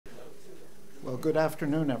Well, good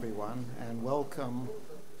afternoon, everyone, and welcome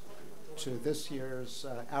to this year's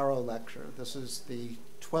Arrow Lecture. This is the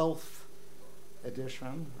 12th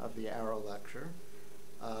edition of the Arrow Lecture.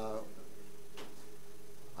 I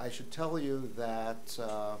should tell you that,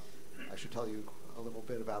 I should tell you a little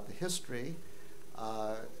bit about the history.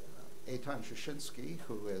 Eitan Shashinsky,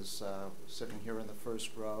 who is sitting here in the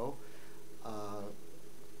first row,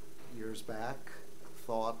 years back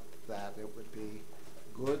thought that it would be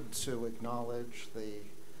good to acknowledge the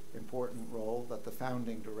important role that the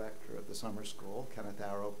founding director of the summer school, Kenneth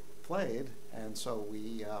Arrow, played, and so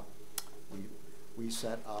we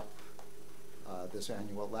set up this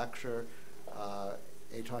annual lecture.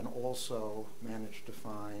 Eitan also managed to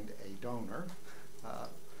find a donor,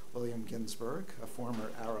 William Ginsberg, a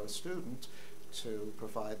former Arrow student, to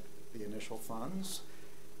provide the initial funds.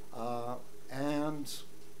 I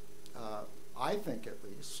think, at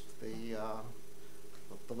least,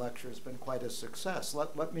 the lecture has been quite a success.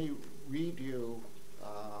 Let me read you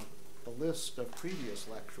the list of previous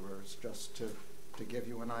lecturers just to give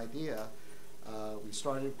you an idea. We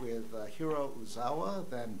started with Hiro Uzawa,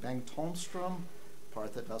 then Bengt Holmstrom,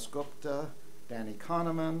 Partha Dasgupta, Danny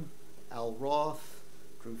Kahneman, Al Roth,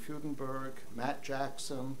 Drew Fudenberg, Matt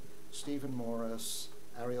Jackson, Stephen Morris,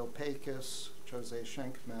 Ariel Pekis, Jose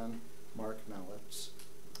Schenkman, Mark Mellitz,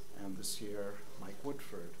 and this year, Mike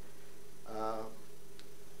Woodford.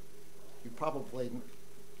 You probably,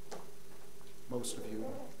 most of you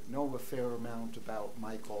know a fair amount about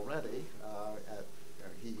Mike already.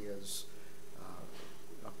 He is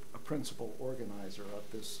a principal organizer of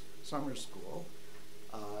this summer school.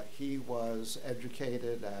 He was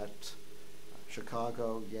educated at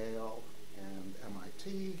Chicago, Yale, and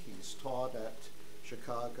MIT. He's taught at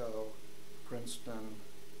Chicago, Princeton,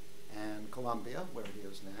 and Columbia, where he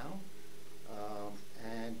is now.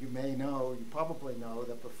 And you probably know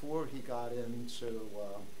that before he got into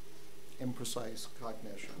Imprecise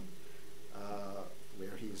cognition,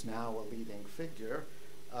 where he's now a leading figure,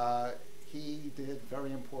 he did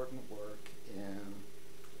very important work in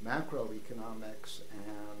macroeconomics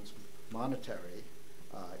and monetary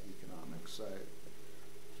economics.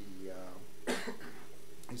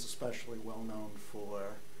 He's especially well known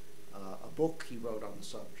for a book he wrote on the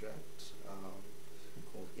subject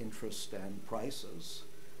called Interest and Prices.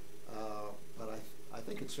 But I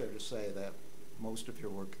think it's fair to say that most of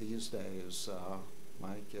your work these days,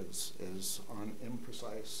 Mike, is on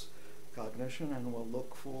imprecise cognition, and we'll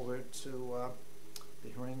look forward to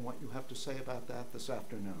hearing what you have to say about that this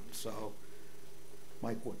afternoon. So,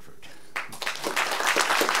 Mike Woodford.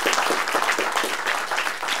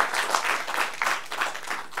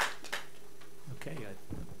 Okay,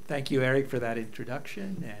 thank you, Eric, for that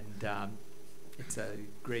introduction, and it's a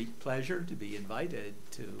great pleasure to be invited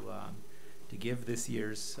to give this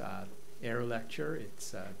year's Arrow Lecture.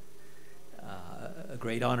 It's a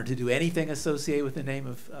great honor to do anything associated with the name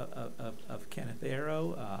of Kenneth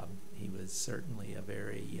Arrow. He was certainly a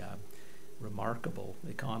very remarkable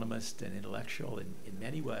economist and intellectual in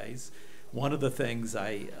many ways. One of the things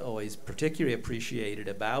I always particularly appreciated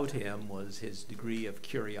about him was his degree of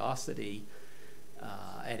curiosity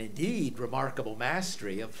and indeed remarkable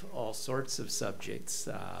mastery of all sorts of subjects,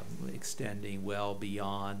 extending well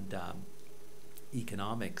beyond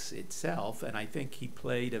economics itself. And I think he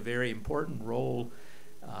played a very important role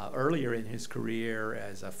earlier in his career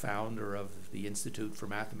as a founder of the Institute for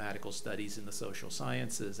Mathematical Studies in the Social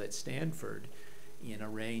Sciences at Stanford, in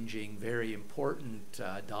arranging very important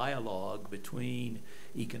dialogue between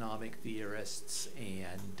economic theorists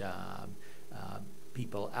and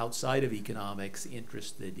people outside of economics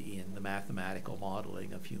interested in the mathematical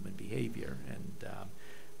modeling of human behavior. And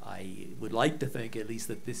I would like to think, at least,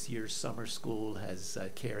 that this year's summer school has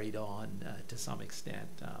carried on to some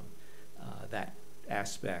extent that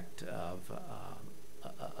aspect of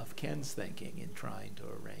Ken's thinking in trying to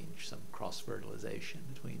arrange some cross-fertilization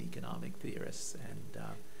between economic theorists and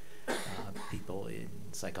people in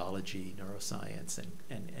psychology, neuroscience,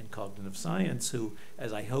 and cognitive science, who,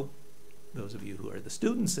 as I hope those of you who are the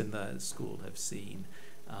students in the school have seen,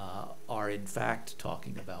 are in fact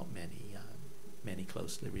talking about many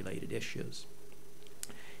closely related issues.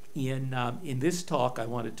 In this talk, I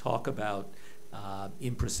want to talk about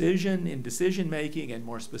imprecision in decision making, and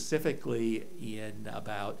more specifically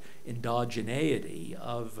about endogeneity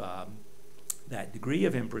of that degree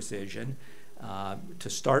of imprecision. To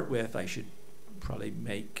start with, I should probably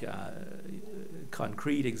make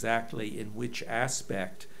concrete exactly in which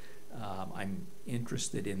aspect I'm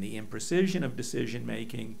interested in the imprecision of decision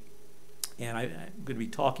making, and I'm going to be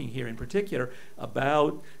talking here in particular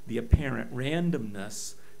about the apparent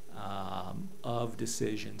randomness of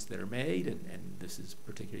decisions that are made, and this is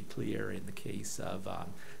particularly clear in the case of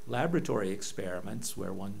laboratory experiments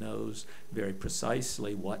where one knows very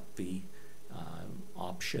precisely what the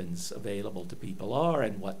options available to people are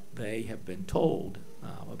and what they have been told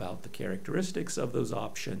about the characteristics of those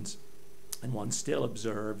options, and one still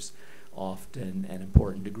observes often an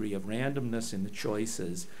important degree of randomness in the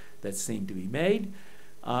choices that seem to be made.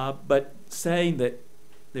 But saying that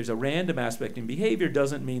there's a random aspect in behavior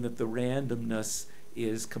doesn't mean that the randomness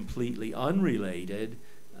is completely unrelated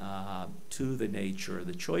to the nature of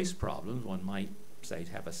the choice problems. One might say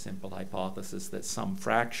to have a simple hypothesis that some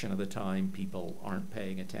fraction of the time people aren't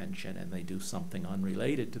paying attention and they do something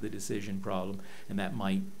unrelated to the decision problem, and that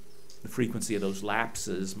might, the frequency of those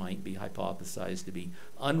lapses might be hypothesized to be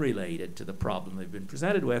unrelated to the problem they've been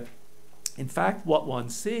presented with. In fact, what one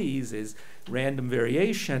sees is random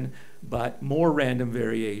variation, but more random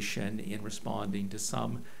variation in responding to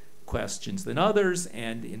some questions than others,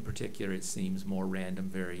 and in particular it seems more random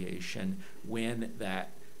variation when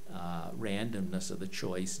that randomness of the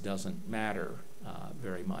choice doesn't matter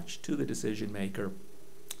very much to the decision maker.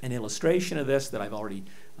 An illustration of this that I've already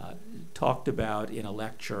talked about in a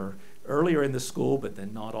lecture earlier in the school, but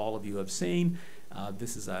then not all of you have seen.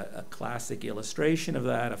 This is a classic illustration of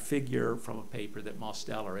that, a figure from a paper that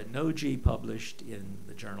Mosteller and Noji published in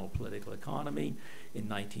the journal Political Economy in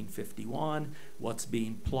 1951. What's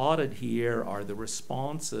being plotted here are the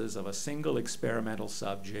responses of a single experimental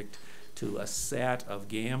subject to a set of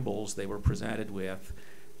gambles they were presented with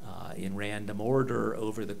in random order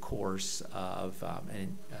over the course of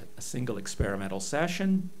a single experimental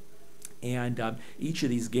session. And each of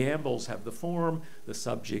these gambles have the form. The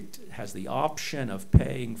subject has the option of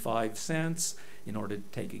paying 5 cents in order to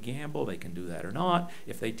take a gamble. They can do that or not.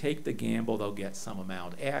 If they take the gamble, they'll get some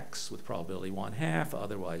amount X with probability 1/2.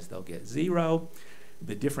 Otherwise, they'll get 0.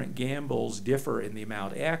 The different gambles differ in the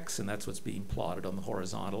amount X, and that's what's being plotted on the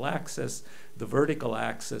horizontal axis. The vertical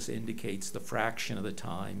axis indicates the fraction of the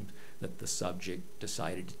time that the subject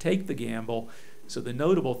decided to take the gamble. So the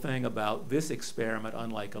notable thing about this experiment,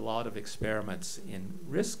 unlike a lot of experiments in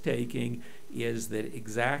risk-taking, is that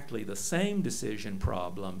exactly the same decision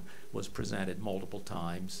problem was presented multiple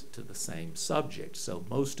times to the same subject. So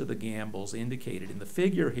most of the gambles indicated in the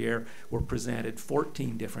figure here were presented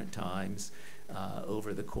 14 different times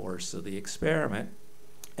over the course of the experiment.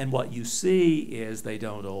 And what you see is they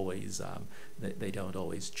don't always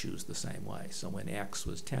choose the same way. So when X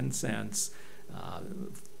was 10 cents,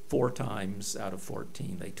 4 times out of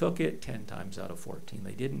 14 they took it, 10 times out of 14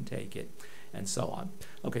 they didn't take it, and so on.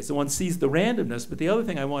 Okay, so one sees the randomness, but the other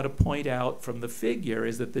thing I want to point out from the figure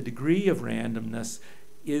is that the degree of randomness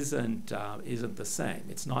isn't the same.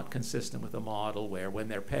 It's not consistent with a model where when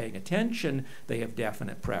they're paying attention, they have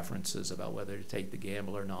definite preferences about whether to take the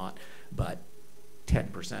gamble or not, but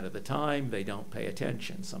 10% of the time they don't pay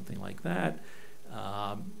attention, something like that.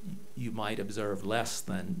 You might observe less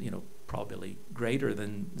than, probably greater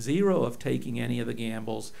than 0 of taking any of the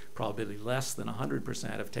gambles, probably less than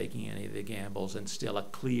 100% of taking any of the gambles, and still a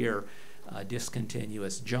clear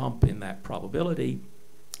discontinuous jump in that probability.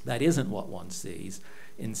 That isn't what one sees.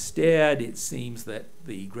 Instead, it seems that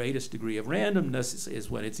the greatest degree of randomness is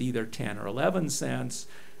when it's either 10 or 11 cents,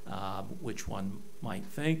 which one might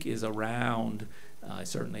think is around,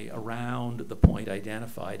 certainly around the point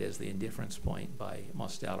identified as the indifference point by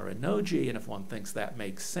Mosteller and Noji. And if one thinks that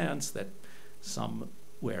makes sense, that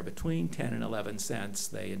somewhere between 10 and 11 cents,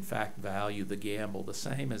 they in fact value the gamble the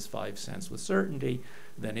same as 5 cents with certainty,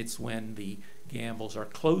 then it's when the gambles are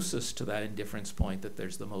closest to that indifference point that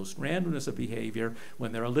there's the most randomness of behavior.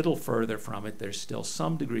 When they're a little further from it, there's still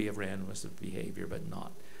some degree of randomness of behavior, but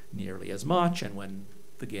not nearly as much. And when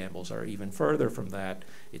the gambles are even further from that,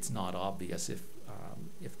 it's not obvious if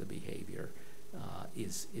the behavior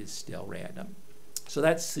is still random. So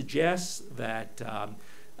that suggests that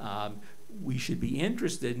we should be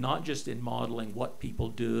interested not just in modeling what people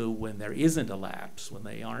do when there isn't a lapse, when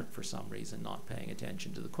they aren't for some reason not paying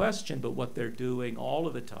attention to the question, but what they're doing all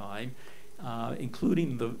of the time,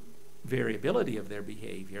 including the variability of their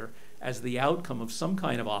behavior, as the outcome of some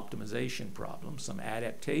kind of optimization problem, some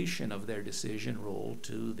adaptation of their decision rule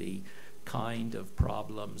to the kind of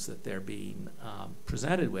problems that they're being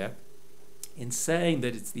presented with. In saying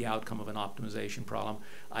that it's the outcome of an optimization problem,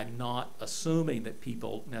 I'm not assuming that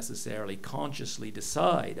people necessarily consciously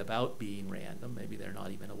decide about being random. Maybe they're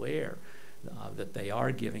not even aware that they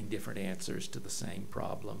are giving different answers to the same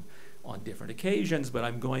problem on different occasions, but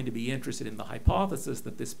I'm going to be interested in the hypothesis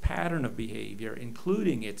that this pattern of behavior,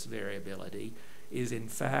 including its variability, is in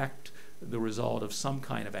fact the result of some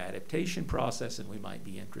kind of adaptation process, and we might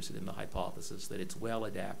be interested in the hypothesis that it's well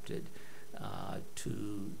adapted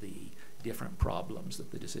to the different problems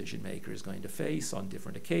that the decision maker is going to face on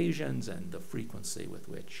different occasions and the frequency with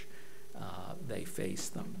which they face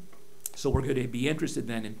them. So we're going to be interested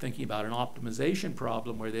then in thinking about an optimization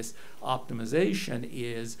problem where this optimization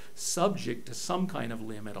is subject to some kind of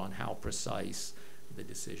limit on how precise the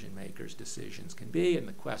decision maker's decisions can be. And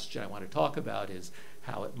the question I want to talk about is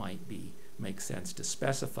how it might make sense to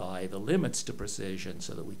specify the limits to precision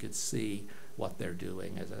so that we could see what they're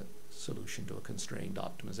doing as a solution to a constrained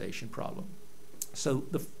optimization problem. So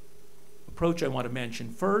the approach I want to mention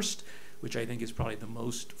first, which I think is probably the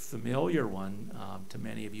most familiar one to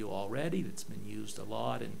many of you already, that's been used a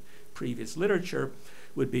lot in previous literature,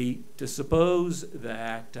 would be to suppose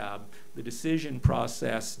that the decision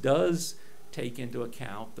process does take into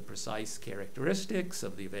account the precise characteristics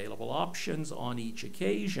of the available options on each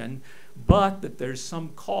occasion, but that there's some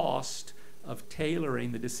cost of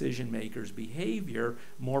tailoring the decision maker's behavior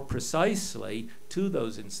more precisely to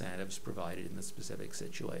those incentives provided in the specific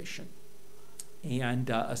situation. And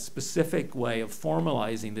a specific way of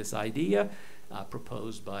formalizing this idea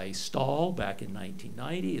proposed by Stahl back in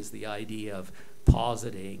 1990 is the idea of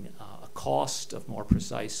positing a cost of more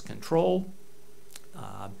precise control.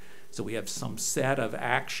 So we have some set of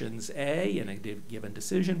actions A in a given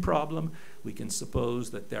decision problem. We can suppose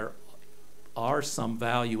that there are some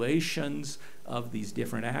valuations of these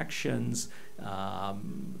different actions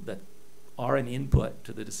that are an input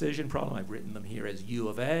to the decision problem. I've written them here as U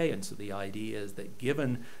of A, and so the idea is that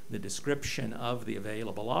given the description of the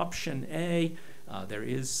available option A, there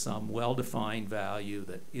is some well-defined value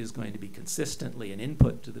that is going to be consistently an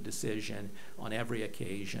input to the decision on every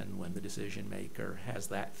occasion when the decision maker has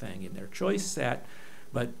that thing in their choice set.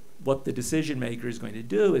 But what the decision maker is going to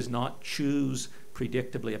do is not choose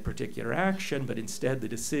predictably a particular action, but instead the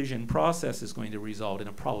decision process is going to result in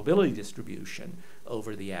a probability distribution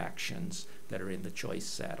over the actions that are in the choice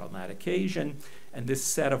set on that occasion. And this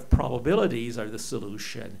set of probabilities are the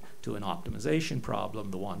solution to an optimization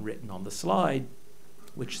problem, the one written on the slide,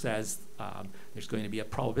 which says there's going to be a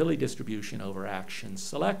probability distribution over actions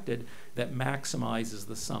selected that maximizes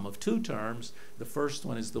the sum of two terms. The first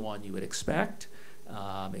one is the one you would expect.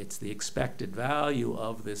 It's the expected value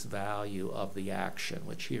of this value of the action,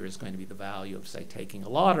 which here is going to be the value of, say, taking a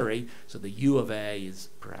lottery. So the U of A is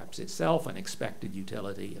perhaps itself an expected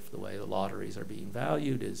utility if the way the lotteries are being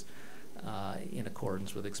valued is in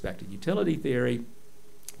accordance with expected utility theory.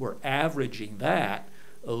 We're averaging that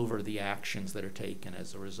over the actions that are taken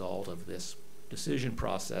as a result of this decision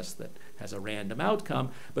process that has a random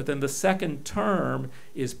outcome. But then the second term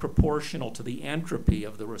is proportional to the entropy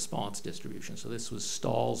of the response distribution. So this was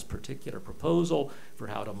Stahl's particular proposal for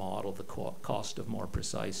how to model the cost of more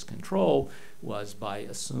precise control, was by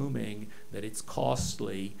assuming that it's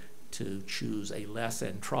costly to choose a less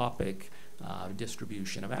entropic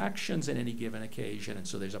distribution of actions in any given occasion. And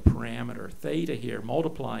so there's a parameter theta here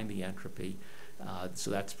multiplying the entropy. So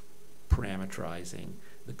that's parameterizing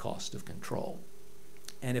the cost of control.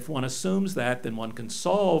 And if one assumes that, then one can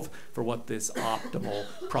solve for what this optimal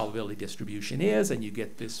probability distribution is, and you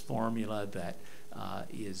get this formula that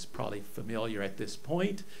is probably familiar at this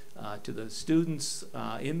point to the students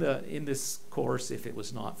in this course. If it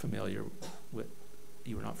was not familiar with,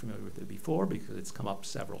 you were not familiar with it before, because it's come up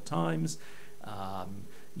several times.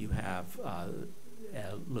 You have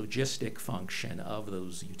a logistic function of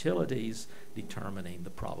those utilities determining the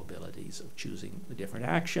probabilities of choosing the different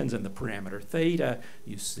actions, and the parameter theta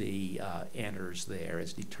you see enters there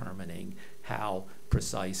as determining how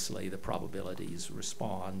precisely the probabilities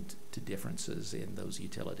respond to differences in those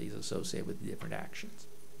utilities associated with the different actions.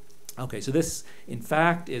 Okay, so this in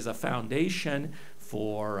fact is a foundation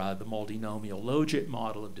for the multinomial logit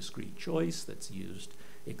model of discrete choice that's used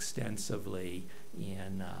extensively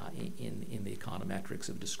in the econometrics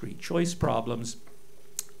of discrete choice problems.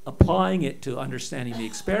 Applying it to understanding the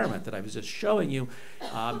experiment that I was just showing you,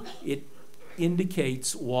 it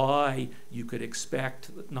indicates why you could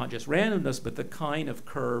expect not just randomness, but the kind of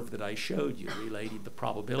curve that I showed you, relating the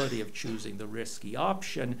probability of choosing the risky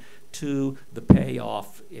option to the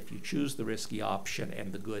payoff if you choose the risky option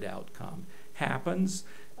and the good outcome happens.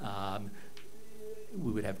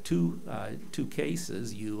 We would have two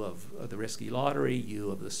cases, U of the risky lottery, U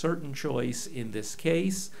of the certain choice in this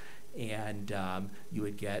case, and you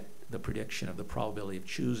would get the prediction of the probability of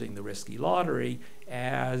choosing the risky lottery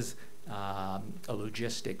as a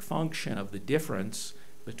logistic function of the difference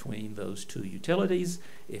between those two utilities.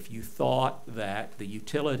 If you thought that the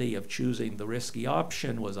utility of choosing the risky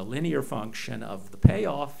option was a linear function of the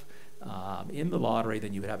payoff, in the lottery,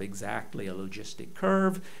 then you would have exactly a logistic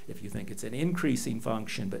curve. If you think it's an increasing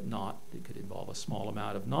function, but not, it could involve a small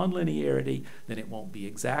amount of nonlinearity, then it won't be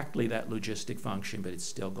exactly that logistic function, but it's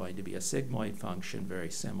still going to be a sigmoid function, very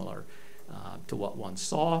similar to what one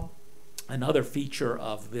saw. Another feature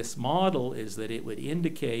of this model is that it would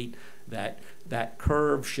indicate that that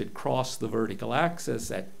curve should cross the vertical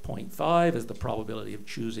axis at 0.5 as the probability of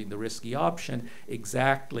choosing the risky option,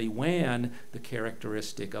 exactly when the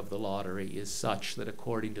characteristic of the lottery is such that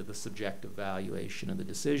according to the subjective valuation of the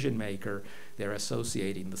decision maker, they're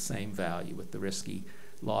associating the same value with the risky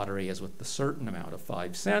lottery as with the certain amount of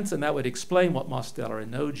 5 cents. And that would explain what Mosteller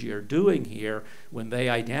and Noji are doing here when they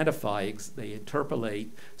identify, they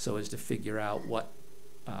interpolate so as to figure out what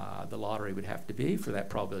the lottery would have to be for that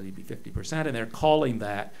probability to be 50%, and they're calling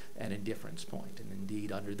that an indifference point. And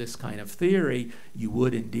indeed, under this kind of theory, you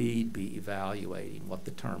would indeed be evaluating what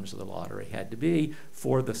the terms of the lottery had to be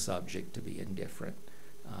for the subject to be indifferent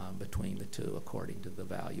between the two according to the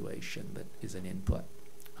valuation that is an input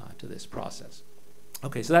to this process.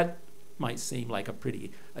 Okay, so that might seem like a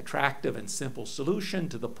pretty attractive and simple solution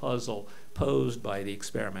to the puzzle posed by the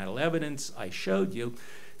experimental evidence I showed you.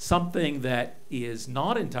 Something that is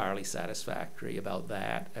not entirely satisfactory about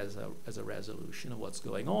that as a resolution of what's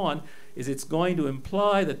going on is it's going to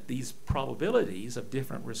imply that these probabilities of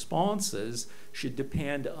different responses should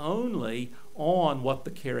depend only on what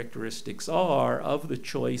the characteristics are of the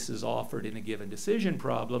choices offered in a given decision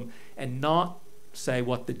problem, and not say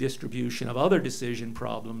what the distribution of other decision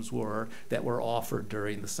problems were that were offered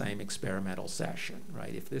during the same experimental session,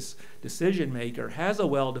 right? If this decision maker has a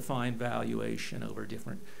well-defined valuation over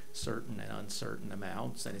different certain and uncertain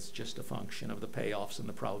amounts, and it's just a function of the payoffs and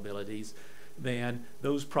the probabilities, then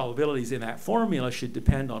those probabilities in that formula should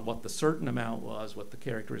depend on what the certain amount was, what the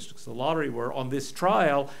characteristics of the lottery were on this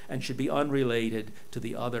trial, and should be unrelated to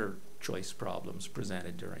the other choice problems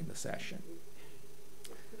presented during the session.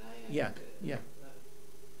 Yeah.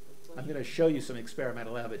 I'm going to show you some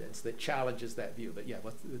experimental evidence that challenges that view. But yeah,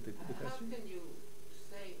 what's the question? How can you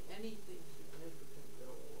say anything significant at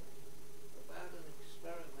all about an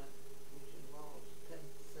experiment which involves 10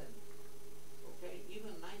 cents? Okay,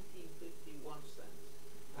 even 1951 cents.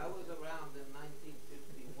 I was around in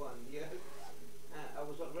 1951, yes. I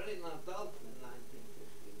was already an adult in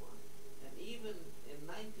 1951. And even in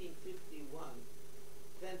 1951,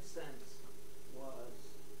 10 cents was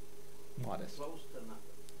modest. Close to nothing.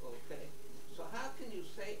 Okay, so how can you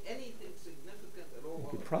say anything significant at all?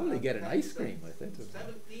 You could probably get an ice cream with it.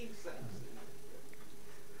 17 cents.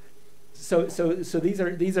 So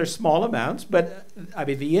these are small amounts, but I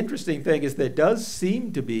mean the interesting thing is there does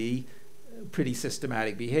seem to be pretty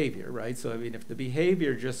systematic behavior, right? So I mean if the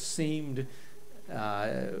behavior just seemed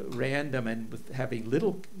random and with having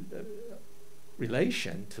little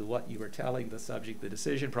relation to what you were telling the subject the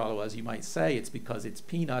decision problem was, you might say it's because it's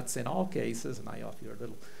peanuts in all cases, and I offer you a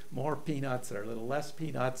little more peanuts or a little less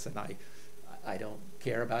peanuts, and I don't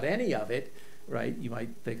care about any of it, right? You might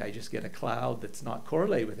think I just get a cloud that's not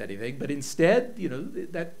correlated with anything, but instead, you know,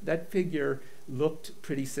 that figure looked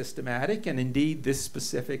pretty systematic, and indeed this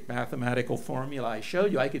specific mathematical formula I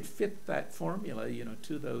showed you, I could fit that formula, you know,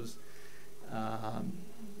 to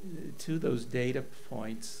those data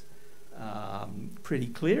points pretty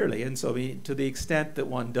clearly. And so I mean, to the extent that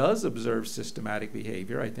one does observe systematic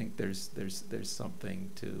behavior, I think there's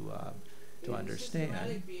something to understand.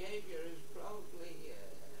 Systematic behavior is probably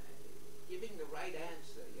giving the right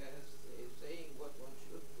answer, yes, saying what one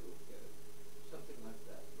should do, something like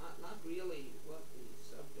that. Not really what the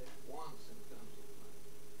subject wants in terms of money.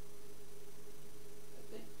 I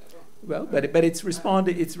think, I don't know. Well, but it's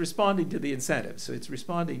responding to the incentive, so it's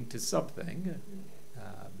responding to something.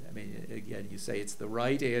 I mean, again, you say it's the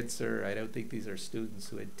right answer. I don't think these are students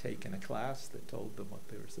who had taken a class that told them what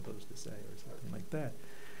they were supposed to say or something like that.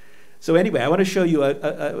 So anyway, I want to show you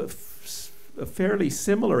a fairly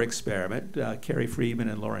similar experiment. Kerry Friedman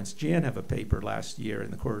and Lawrence Jin have a paper last year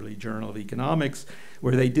in the Quarterly Journal of Economics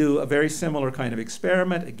where they do a very similar kind of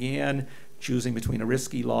experiment, again, choosing between a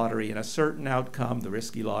risky lottery and a certain outcome. The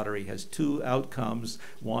risky lottery has two outcomes.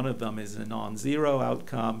 One of them is a non-zero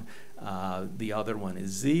outcome. The other one is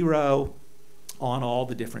 0. On all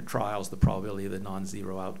the different trials, the probability of the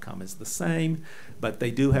non-zero outcome is the same, but they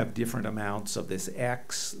do have different amounts of this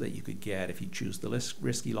X that you could get if you choose the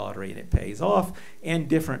risky lottery and it pays off, and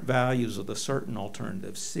different values of the certain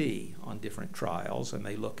alternative C on different trials, and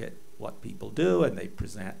they look at what people do, and they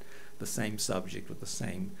present the same subject with the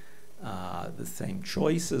same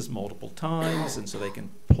choices multiple times, and so they can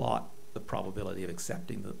plot the probability of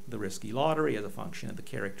accepting the risky lottery as a function of the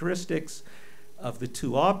characteristics. of the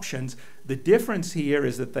two options. The difference here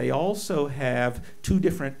is that they also have two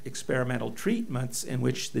different experimental treatments in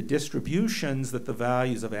which the distributions that the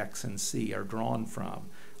values of x and c are drawn from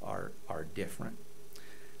are different.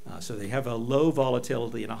 So they have a low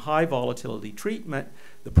volatility and a high volatility treatment.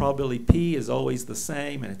 The probability p is always the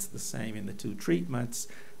same, and it's the same in the two treatments.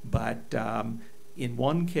 But in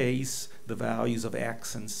one case, the values of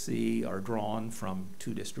x and c are drawn from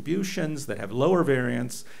two distributions that have lower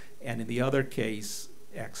variance, and in the other case,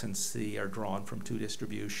 x and c are drawn from two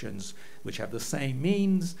distributions which have the same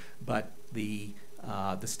means, but the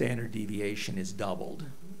standard deviation is doubled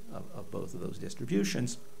of both of those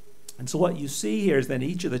distributions. And so what you see here is that in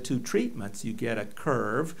each of the two treatments, you get a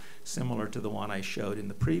curve similar to the one I showed in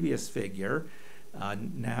the previous figure.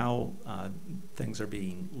 Now things are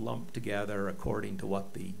being lumped together according to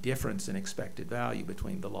what the difference in expected value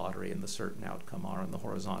between the lottery and the certain outcome are on the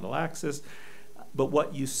horizontal axis. But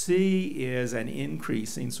what you see is an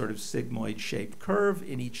increasing sort of sigmoid-shaped curve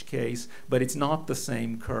in each case, but it's not the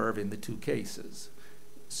same curve in the two cases.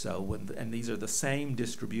 So and these are the same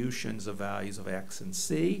distributions of values of x and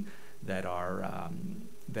c that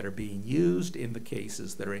are being used in the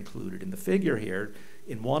cases that are included in the figure here.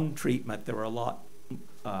 In one treatment, there were a lot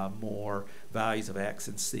more values of x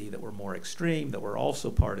and c that were more extreme, that were also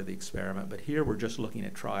part of the experiment. But here we're just looking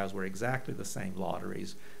at trials where exactly the same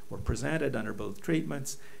lotteries were presented under both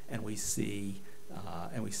treatments, and we see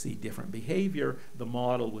different behavior. The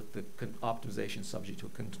model with the optimization subject to a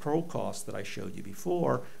control cost that I showed you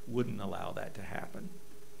before wouldn't allow that to happen.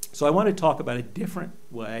 So I want to talk about a different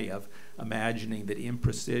way of imagining that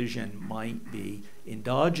imprecision might be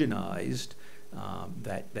endogenized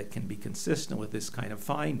that can be consistent with this kind of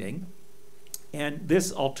finding. And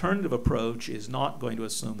this alternative approach is not going to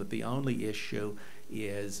assume that the only issue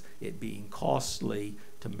is it being costly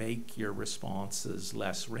to make your responses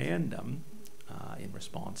less random in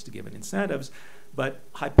response to given incentives,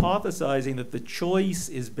 but hypothesizing that the choice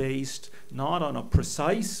is based not on a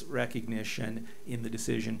precise recognition in the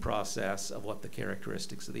decision process of what the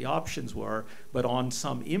characteristics of the options were, but on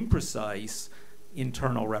some imprecise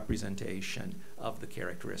internal representation of the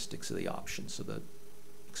characteristics of the options. So the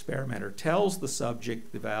experimenter tells the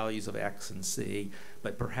subject the values of x and c,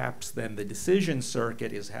 but perhaps then the decision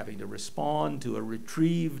circuit is having to respond to a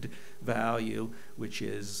retrieved value, which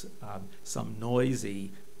is some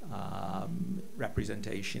noisy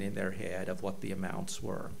representation in their head of what the amounts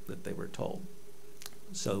were that they were told.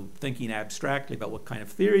 So thinking abstractly about what kind of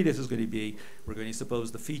theory this is going to be, we're going to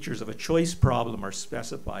suppose the features of a choice problem are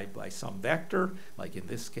specified by some vector, like in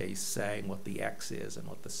this case saying what the x is and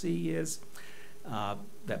what the c is.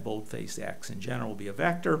 That boldface x in general will be a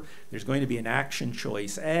vector. There's going to be an action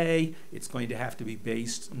choice A. It's going to have to be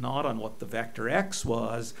based not on what the vector x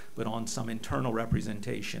was, but on some internal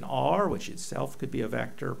representation R, which itself could be a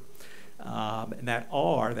vector. And that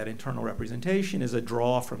R, that internal representation, is a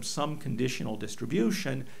draw from some conditional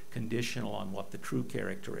distribution, conditional on what the true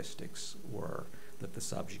characteristics were that the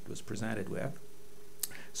subject was presented with.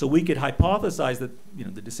 So we could hypothesize that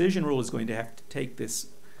the decision rule is going to have to take this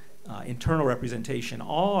internal representation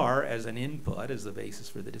R as an input, as the basis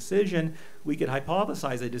for the decision. We could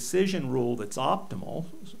hypothesize a decision rule that's optimal,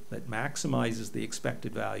 that maximizes the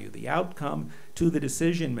expected value of the outcome to the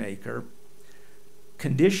decision maker,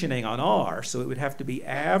 conditioning on R. So it would have to be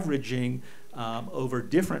averaging over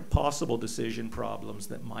different possible decision problems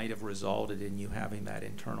that might have resulted in you having that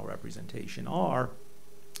internal representation R.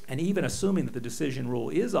 And even assuming that the decision rule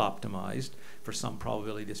is optimized for some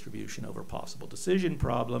probability distribution over possible decision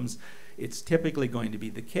problems, it's typically going to be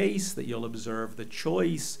the case that you'll observe the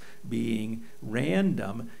choice being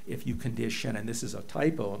random if you condition, and this is a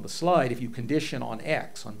typo on the slide, if you condition on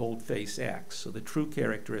x, on boldface x. So the true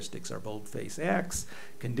characteristics are boldface x.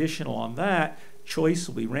 Conditional on that, choice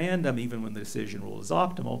will be random even when the decision rule is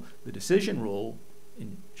optimal. The decision rule,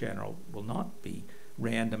 in general, will not be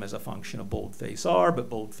random as a function of boldface R, but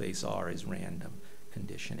boldface R is random,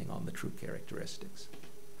 conditioning on the true characteristics.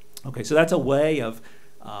 Okay, so that's a way of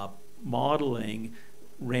modeling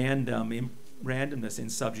randomness in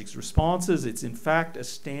subjects' responses. It's in fact a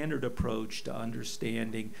standard approach to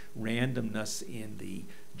understanding randomness in the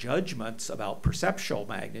judgments about perceptual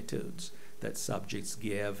magnitudes that subjects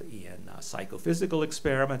give in psychophysical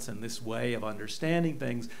experiments, and this way of understanding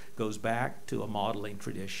things goes back to a modeling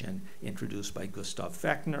tradition introduced by Gustav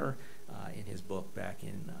Fechner in his book back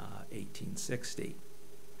in 1860.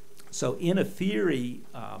 So in a theory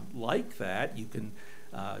like that, you can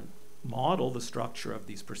model the structure of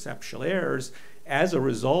these perceptual errors as a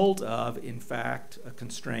result of, in fact, a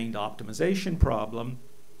constrained optimization problem.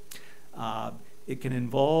 it can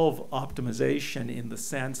involve optimization in the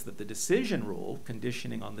sense that the decision rule,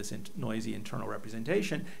 conditioning on this noisy internal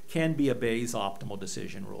representation, can be a Bayes optimal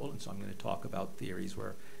decision rule. And so I'm going to talk about theories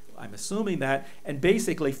where I'm assuming that. And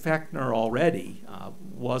basically, Fechner already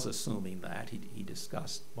was assuming that. He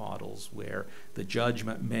discussed models where the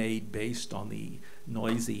judgment made based on the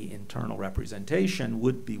noisy internal representation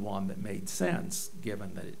would be one that made sense,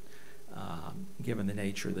 given that given the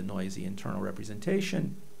nature of the noisy internal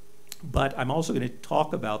representation. But I'm also going to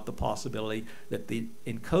talk about the possibility that the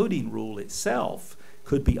encoding rule itself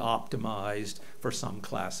could be optimized for some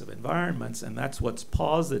class of environments, and that's what's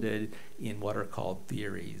posited in what are called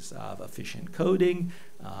theories of efficient coding.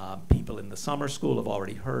 People in the summer school have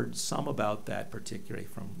already heard some about that, particularly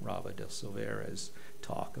from Rava de Silveira's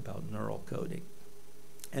talk about neural coding.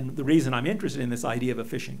 And the reason I'm interested in this idea of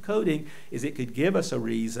efficient coding is it could give us a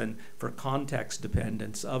reason for context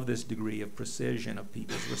dependence of this degree of precision of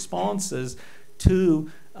people's responses to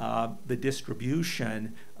the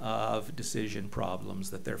distribution of decision problems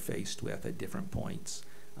that they're faced with at different points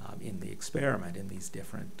in the experiment, in these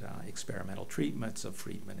different experimental treatments of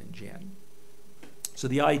Friedman and Jin. So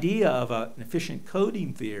the idea of an efficient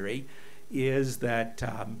coding theory is that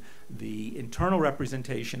the internal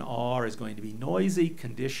representation R is going to be noisy,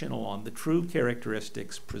 conditional on the true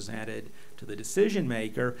characteristics presented to the decision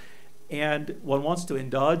maker, and one wants to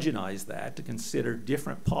endogenize that to consider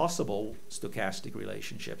different possible stochastic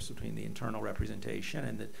relationships between the internal representation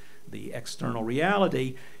and the external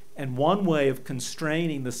reality. And one way of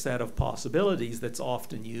constraining the set of possibilities that's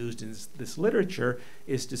often used in this literature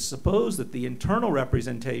is to suppose that the internal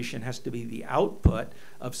representation has to be the output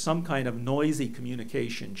of some kind of noisy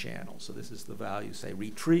communication channel. So this is the value, say,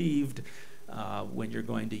 retrieved when you're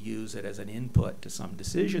going to use it as an input to some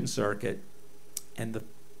decision circuit. And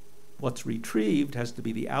what's retrieved has to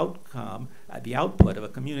be the outcome, the output of a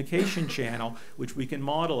communication channel, which we can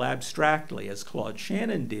model abstractly, as Claude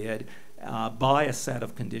Shannon did, by a set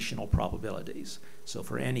of conditional probabilities. So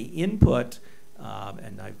for any input,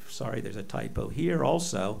 and I'm sorry, there's a typo here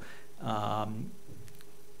also,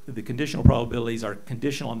 the conditional probabilities are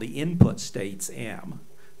conditional on the input states M.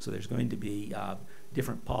 So there's going to be a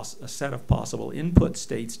set of possible input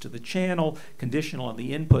states to the channel, conditional on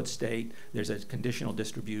the input state. There's a conditional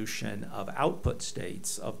distribution of output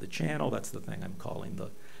states of the channel. That's the thing I'm calling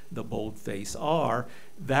the boldface R.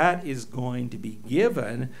 That is going to be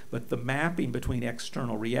given, but the mapping between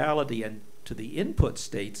external reality and to the input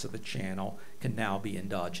states of the channel can now be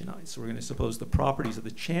endogenized. So we're going to suppose the properties of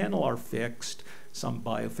the channel are fixed. Some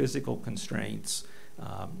biophysical constraints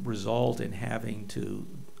result in having to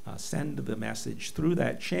send the message through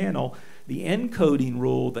that channel. The encoding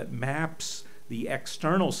rule that maps the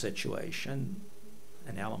external situation,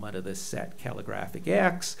 an element of this set calligraphic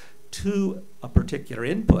X, to a particular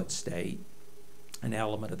input state, an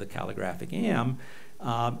element of the calligraphic M,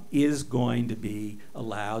 is going to be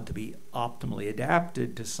allowed to be optimally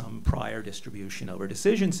adapted to some prior distribution over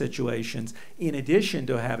decision situations, in addition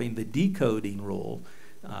to having the decoding rule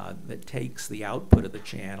that takes the output of the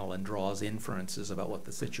channel and draws inferences about what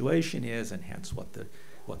the situation is and hence what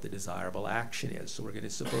the desirable action is. So we're going to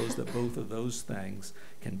suppose that both of those things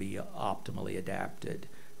can be optimally adapted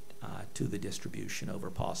to the distribution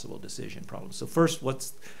over possible decision problems. So first,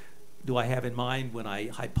 what do I have in mind when I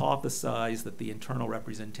hypothesize that the internal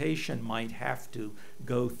representation might have to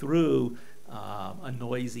go through a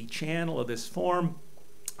noisy channel of this form?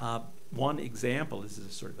 One example, this is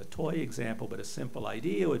a sort of a toy example, but a simple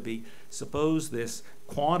idea would be, suppose this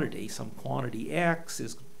quantity, some quantity X,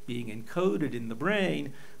 is being encoded in the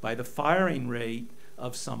brain by the firing rate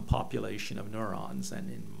of some population of neurons.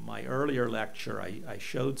 And in my earlier lecture, I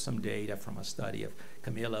showed some data from a study of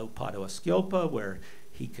Camillo Padoa-Schioppa, where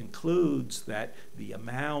he concludes that the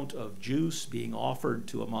amount of juice being offered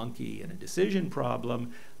to a monkey in a decision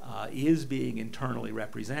problem is being internally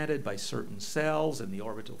represented by certain cells in the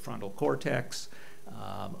orbital frontal cortex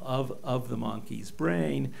of the monkey's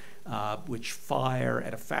brain, which fire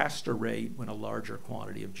at a faster rate when a larger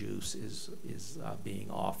quantity of juice is being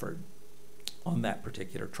offered on that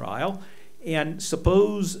particular trial. And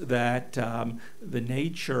suppose that the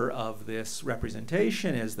nature of this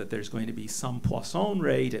representation is that there's going to be some Poisson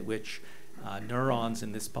rate at which neurons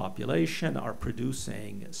in this population are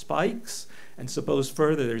producing spikes. And suppose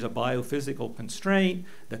further there's a biophysical constraint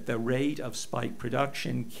that the rate of spike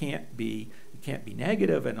production can't be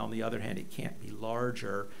negative, and on the other hand, it can't be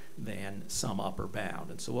larger than some upper bound.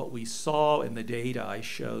 And so what we saw in the data I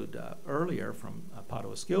showed earlier from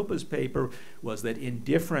Padoa-Schioppa's paper was that in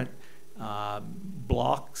different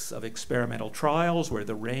blocks of experimental trials where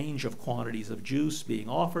the range of quantities of juice being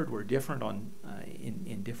offered were different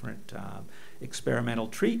in different experimental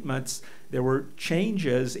treatments. There were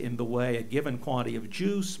changes in the way a given quantity of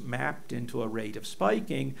juice mapped into a rate of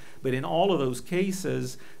spiking, but in all of those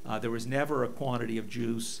cases, there was never a quantity of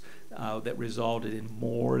juice that resulted in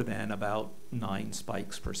more than about 9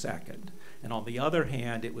 spikes per second. And on the other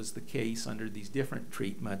hand, it was the case under these different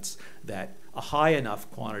treatments that a high enough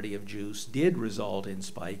quantity of juice did result in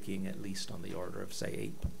spiking, at least on the order of,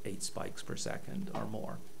 say, 8 spikes per second or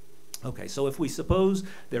more. Okay, so if we suppose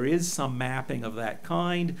there is some mapping of that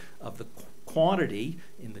kind of the quantity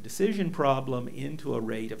in the decision problem into a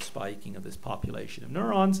rate of spiking of this population of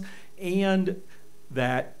neurons, and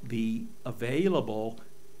that the available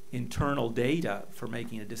internal data for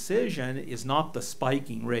making a decision is not the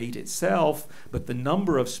spiking rate itself, but the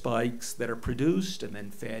number of spikes that are produced and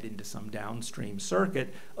then fed into some downstream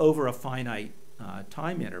circuit over a finite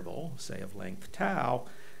time interval, say of length tau,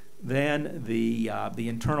 then the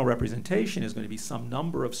internal representation is going to be some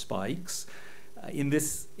number of spikes. In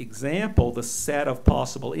this example, the set of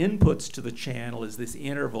possible inputs to the channel is this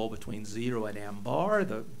interval between 0 and m bar,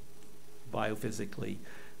 the biophysically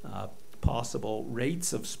possible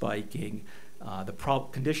rates of spiking. The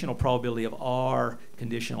conditional probability of R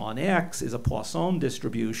conditional on X is a Poisson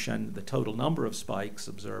distribution, the total number of spikes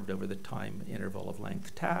observed over the time interval of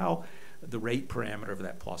length tau. The rate parameter of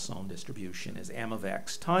that Poisson distribution is m of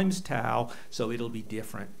x times tau, so it'll be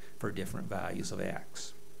different for different values of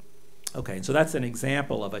x. Okay, and so that's an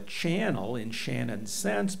example of a channel in Shannon's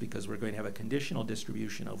sense, because we're going to have a conditional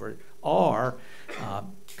distribution over R,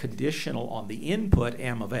 conditional on the input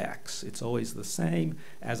m of x. It's always the same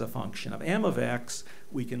as a function of m of x.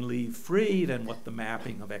 We can leave free then what the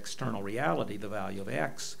mapping of external reality, the value of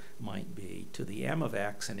x, might be to the m of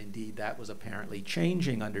x, and indeed that was apparently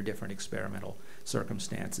changing under different experimental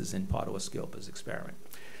circumstances in Potowaskilpa's experiment.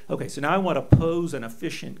 Okay, so now I want to pose an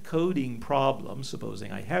efficient coding problem.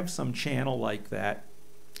 Supposing I have some channel like that,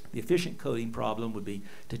 the efficient coding problem would be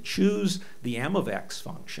to choose the m of x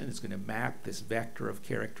function. It's going to map this vector of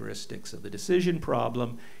characteristics of the decision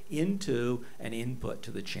problem into an input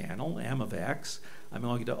to the channel, m of x. I'm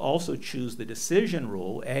going to also choose the decision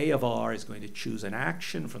rule. A of R is going to choose an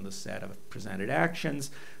action from the set of presented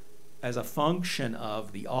actions as a function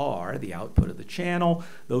of the R, the output of the channel.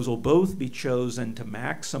 Those will both be chosen to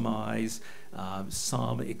maximize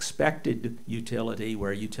some expected utility,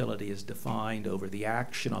 where utility is defined over the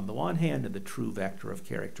action on the one hand and the true vector of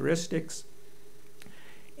characteristics.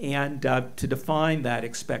 And to define that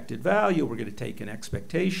expected value, we're going to take an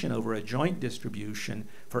expectation over a joint distribution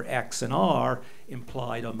for x and r,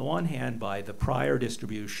 implied on the one hand by the prior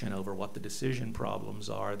distribution over what the decision problems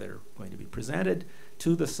are that are going to be presented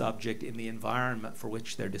to the subject in the environment for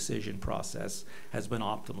which their decision process has been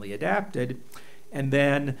optimally adapted. And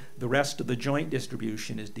then the rest of the joint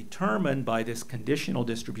distribution is determined by this conditional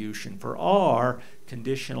distribution for r,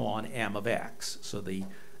 conditional on m of x. So the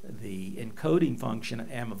encoding function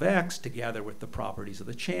m of x together with the properties of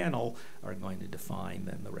the channel are going to define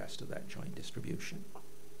then the rest of that joint distribution.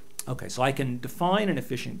 Okay, so I can define an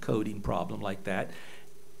efficient coding problem like that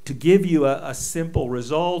to give you a simple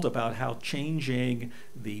result about how changing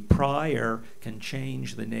the prior can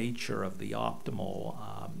change the nature of the optimal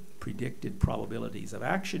predicted probabilities of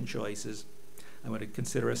action choices. I'm going to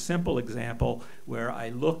consider a simple example where I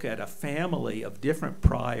look at a family of different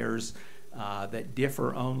priors that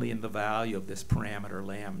differ only in the value of this parameter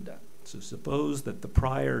lambda. So suppose that the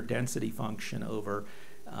prior density function over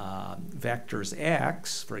vectors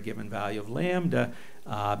x for a given value of lambda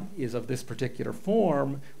is of this particular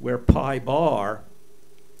form, where pi bar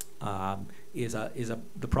is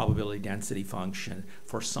the probability density function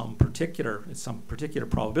for some particular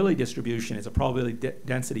probability distribution. Is a probability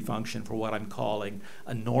density function for what I'm calling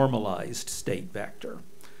a normalized state vector.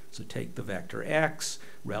 So take the vector x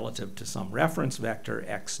relative to some reference vector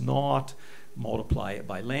x naught, multiply it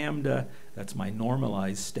by lambda. That's my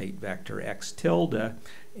normalized state vector x tilde.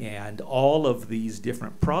 And all of these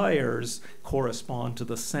different priors correspond to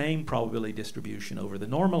the same probability distribution over the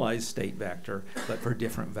normalized state vector, but for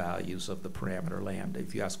different values of the parameter lambda.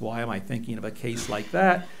 If you ask, why am I thinking of a case like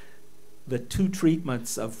that? The two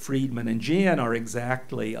treatments of Friedman and Gian are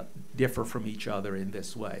exactly differ from each other in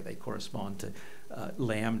this way. They correspond to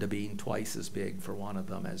lambda being twice as big for one of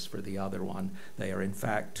them as for the other one. They are in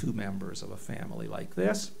fact two members of a family like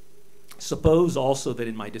this. Suppose also that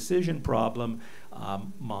in my decision problem,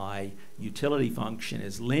 my utility function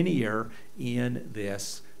is linear in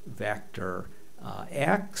this vector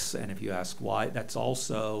X, and if you ask why, that's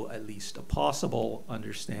also at least a possible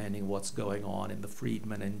understanding of what's going on in the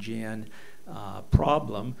Friedman and Jin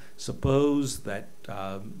problem. Suppose that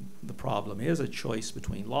the problem is a choice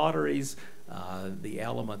between lotteries. The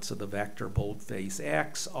elements of the vector boldface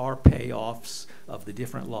X are payoffs of the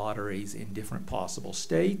different lotteries in different possible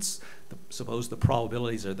states. Suppose the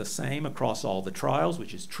probabilities are the same across all the trials,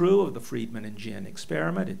 which is true of the Friedman and Jin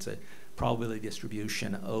experiment. It's a probability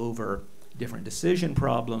distribution over different decision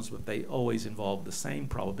problems, but they always involve the same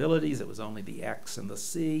probabilities. It was only the X and the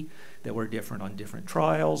C that were different on different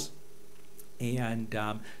trials. And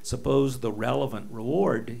suppose the relevant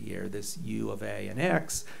reward here, this U of A and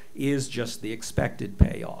X, is just the expected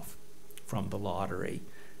payoff from the lottery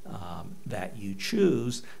that you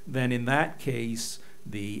choose, then in that case,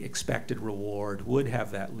 the expected reward would have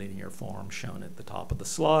that linear form shown at the top of the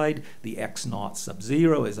slide. The X naught sub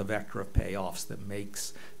 0 is a vector of payoffs that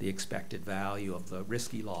makes the expected value of the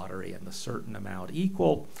risky lottery and the certain amount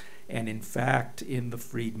equal. And in fact, in the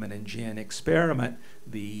Friedman and Jin experiment,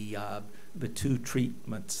 the two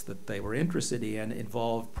treatments that they were interested in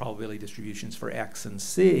involved probability distributions for X and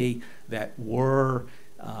C that were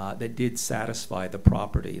that did satisfy the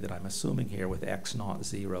property that I'm assuming here, with X naught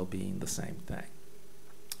 0 being the same thing.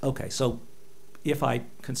 Okay, so if I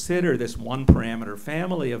consider this one parameter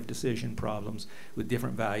family of decision problems with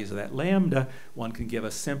different values of that lambda, one can give a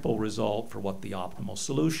simple result for what the optimal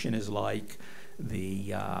solution is like. The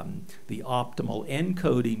optimal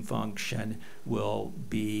encoding function will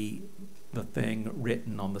be the thing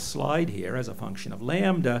written on the slide here as a function of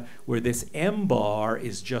lambda, where this m bar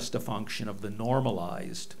is just a function of the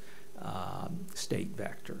normalized state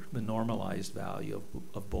vector, the normalized value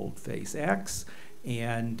of boldface X.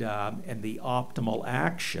 And the optimal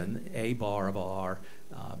action, A bar of R,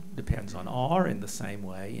 depends on R in the same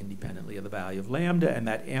way, independently of the value of lambda, and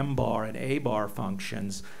that M bar and A bar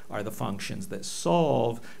functions are the functions that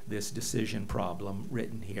solve this decision problem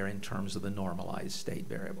written here in terms of the normalized state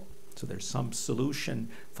variable. So there's some solution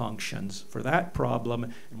functions for that problem,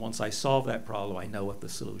 and once I solve that problem, I know what the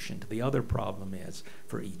solution to the other problem is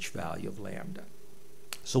for each value of lambda.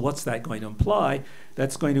 So what's that going to imply?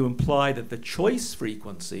 That's going to imply that the choice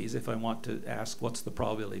frequencies, if I want to ask what's the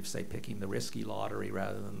probability of, say, picking the risky lottery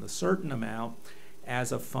rather than the certain amount,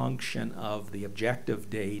 as a function of the objective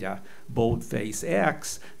data, boldface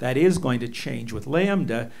X, that is going to change with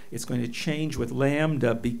lambda. It's going to change with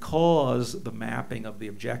lambda because the mapping of the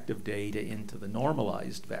objective data into the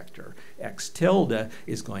normalized vector, X tilde,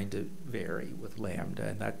 is going to vary with lambda,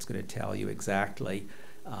 and that's going to tell you exactly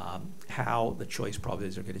how the choice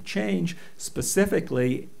probabilities are going to change.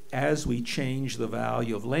 Specifically, as we change the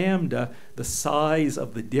value of lambda, the size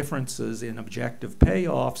of the differences in objective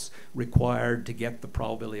payoffs required to get the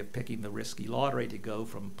probability of picking the risky lottery to go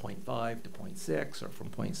from 0.5 to 0.6 or from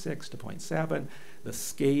 0.6 to 0.7, the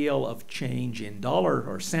scale of change in dollar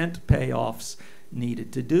or cent payoffs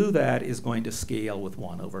needed to do that is going to scale with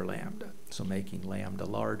 1 over lambda. So making lambda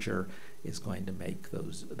larger is going to make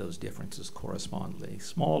those differences correspondingly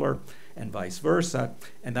smaller, and vice versa.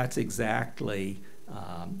 And that's exactly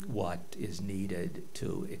what is needed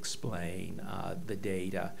to explain the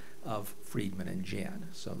data of Friedman and Jin.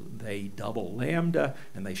 So they double lambda,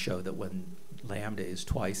 and they show that when lambda is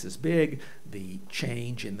twice as big, the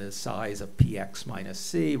change in the size of px minus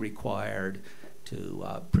c required to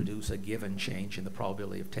produce a given change in the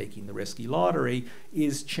probability of taking the risky lottery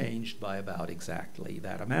is changed by about exactly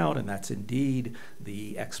that amount, and that's indeed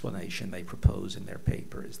the explanation they propose in their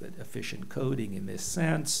paper, is that efficient coding in this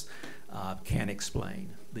sense can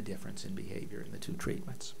explain the difference in behavior in the two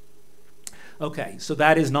treatments. Okay, so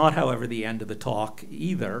that is not, however, the end of the talk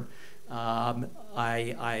either.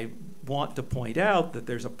 I want to point out that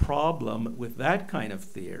there's a problem with that kind of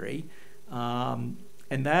theory,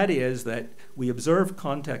 and that is that we observe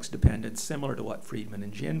context dependence similar to what Friedman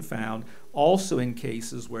and Jin found, also in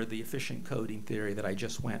cases where the efficient coding theory that I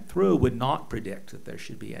just went through would not predict that there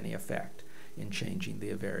should be any effect in changing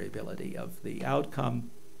the variability of the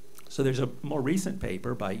outcome. So there's a more recent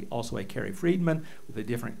paper by Carey Friedman with a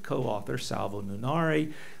different co-author, Salvo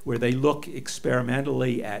Nunari, where they look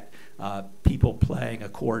experimentally at people playing a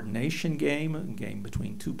coordination game, a game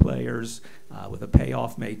between two players with a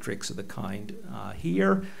payoff matrix of the kind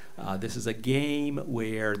here. This is a game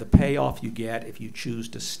where the payoff you get if you choose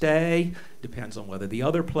to stay depends on whether the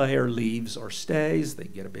other player leaves or stays. They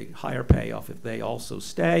get a big higher payoff if they also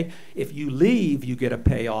stay. If you leave, you get a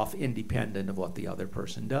payoff independent of what the other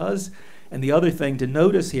person does. And the other thing to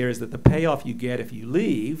notice here is that the payoff you get if you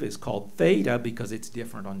leave is called theta because it's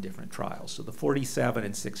different on different trials. So the 47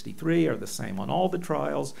 and 63 are the same on all the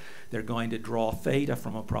trials. They're going to draw theta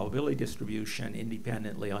from a probability distribution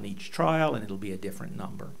independently on each trial, and it'll be a different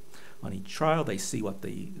number. On each trial, they see what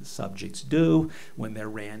the subjects do when they're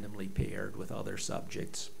randomly paired with other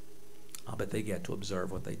subjects. But they get to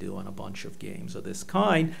observe what they do on a bunch of games of this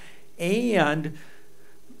kind. And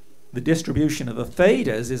the distribution of the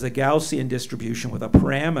thetas is a Gaussian distribution with a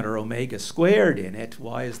parameter omega squared in it.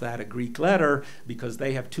 Why is that a Greek letter? Because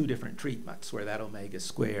they have two different treatments where that omega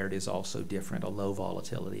squared is also different, a low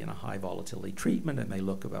volatility and a high volatility treatment, and they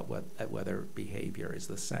look at whether behavior is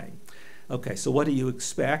the same. Okay, so what do you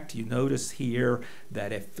expect? You notice here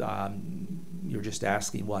that if you're just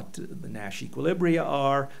asking what the Nash equilibria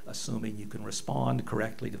are, assuming you can respond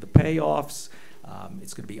correctly to the payoffs,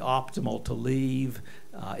 it's going to be optimal to leave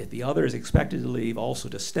if the other is expected to leave, also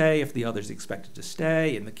to stay if the other is expected to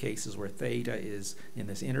stay, in the cases where theta is in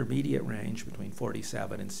this intermediate range between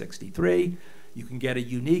 47 and 63. You can get a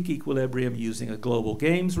unique equilibrium using a global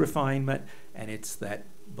games refinement, and it's that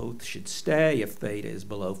both should stay if theta is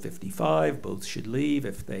below 55, both should leave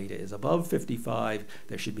if theta is above 55.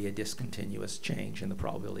 There should be a discontinuous change in the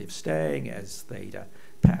probability of staying as theta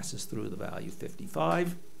passes through the value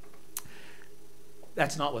 55.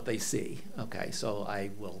 That's not what they see. Okay, so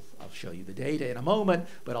I'll show you the data in a moment,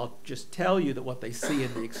 but I'll just tell you that what they see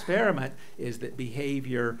in the experiment is that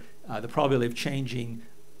behavior, the probability of changing,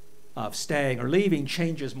 of staying or leaving,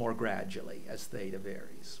 changes more gradually as theta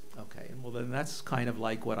varies. Okay, and well then that's kind of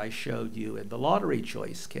like what I showed you in the lottery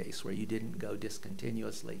choice case, where you didn't go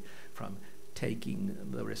discontinuously from taking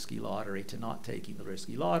the risky lottery to not taking the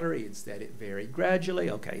risky lottery. Instead, it varied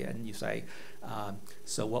gradually. Okay, and you say,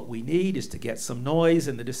 so what we need is to get some noise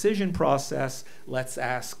in the decision process. Let's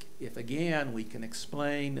ask if, again, we can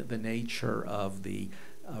explain the nature of the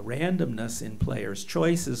randomness in players'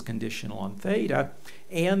 choices conditional on theta,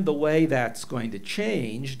 and the way that's going to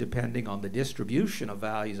change depending on the distribution of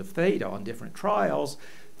values of theta on different trials,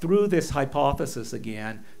 through this hypothesis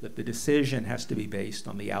again that the decision has to be based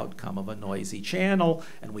on the outcome of a noisy channel,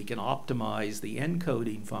 and we can optimize the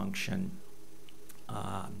encoding function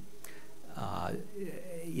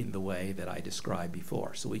in the way that I described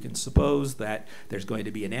before. So we can suppose that there's going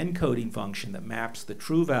to be an encoding function that maps the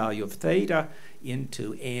true value of theta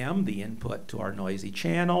into M, the input to our noisy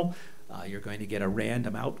channel. You're going to get a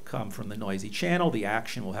random outcome from the noisy channel. The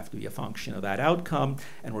action will have to be a function of that outcome,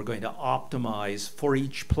 and we're going to optimize for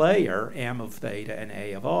each player M of theta and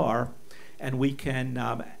A of R, and we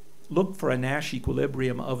can look for a Nash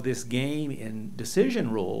equilibrium of this game in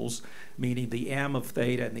decision rules, meaning the M of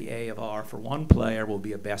theta and the A of R for one player will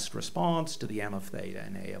be a best response to the M of theta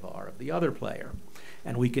and A of R of the other player.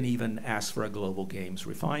 And we can even ask for a global games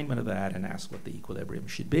refinement of that and ask what the equilibrium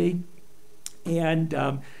should be.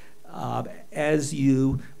 And as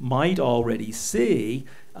you might already see,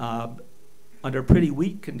 under pretty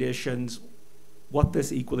weak conditions, what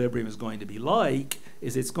this equilibrium is going to be like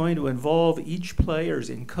is it's going to involve each player's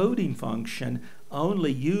encoding function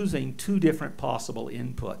only using two different possible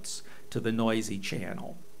inputs to the noisy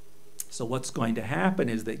channel. So what's going to happen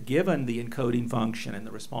is that given the encoding function and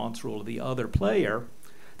the response rule of the other player,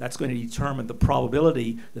 that's going to determine the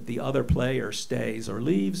probability that the other player stays or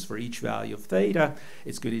leaves for each value of theta.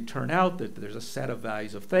 It's going to turn out that there's a set of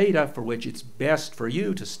values of theta for which it's best for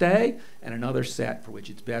you to stay, and another set for which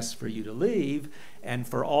it's best for you to leave. And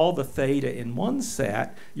for all the theta in one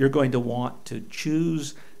set, you're going to want to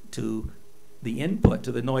choose to the input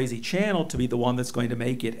to the noisy channel to be the one that's going to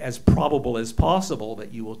make it as probable as possible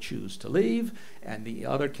that you will choose to leave. And the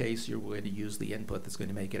other case, you're going to use the input that's going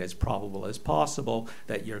to make it as probable as possible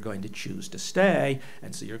that you're going to choose to stay.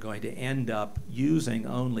 And so you're going to end up using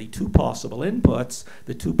only two possible inputs,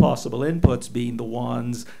 the two possible inputs being the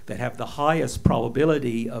ones that have the highest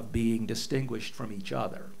probability of being distinguished from each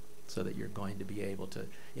other, so that you're going to be able to,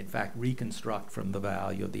 in fact, reconstruct from the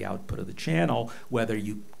value of the output of the channel whether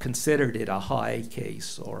you considered it a high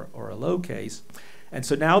case or a low case. And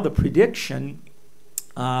so now the prediction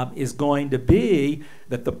is going to be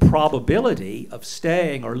that the probability of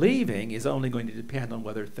staying or leaving is only going to depend on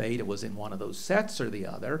whether theta was in one of those sets or the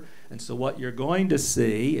other. And so what you're going to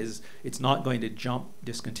see is it's not going to jump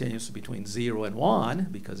discontinuously between 0 and 1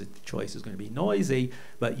 because the choice is going to be noisy,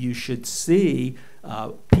 but you should see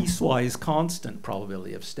piecewise constant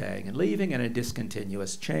probability of staying and leaving and a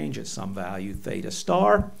discontinuous change at some value theta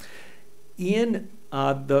star. In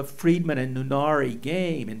the Friedman and Nunari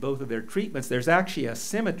game in both of their treatments, there's actually a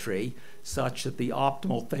symmetry such that the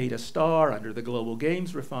optimal theta star under the global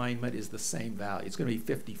games refinement is the same value. It's going to be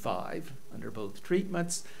 55 under both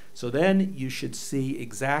treatments. So then you should see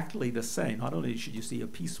exactly the same. Not only should you see a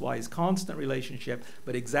piecewise constant relationship,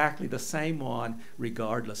 but exactly the same one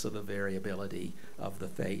regardless of the variability of the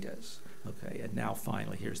thetas. Okay, and now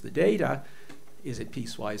finally here's the data. Is it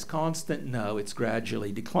piecewise constant? No, it's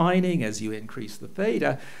gradually declining as you increase the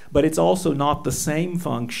theta, but it's also not the same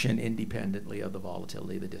function independently of the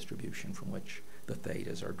volatility of the distribution from which the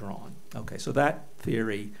thetas are drawn. Okay, so that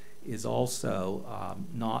theory is also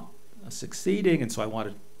not succeeding, and so I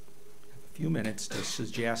wanted a few minutes to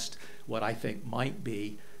suggest what I think might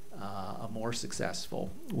be a more successful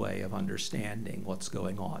way of understanding what's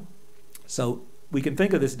going on. So we can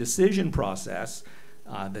think of this decision process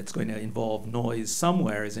that's going to involve noise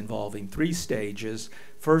somewhere as involving 3 stages.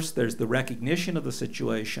 First, there's the recognition of the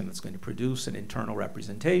situation that's going to produce an internal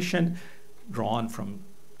representation drawn from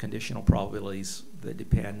conditional probabilities that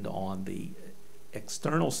depend on the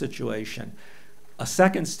external situation. A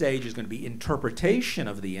second stage is going to be interpretation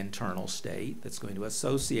of the internal state that's going to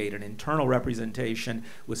associate an internal representation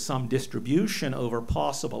with some distribution over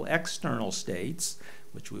possible external states,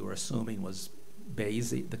 which we were assuming was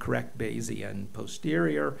Bayesian, the correct Bayesian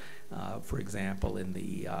posterior, for example, in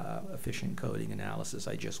the efficient coding analysis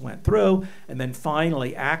I just went through. And then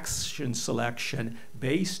finally, action selection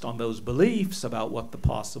based on those beliefs about what the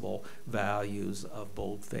possible values of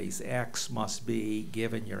boldface X must be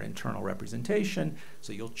given your internal representation.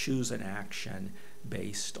 So you'll choose an action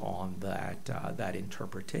based on that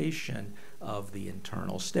interpretation of the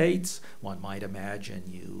internal states. One might imagine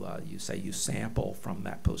you say you sample from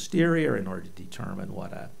that posterior in order to determine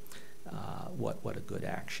what a good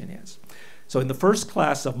action is. So in the first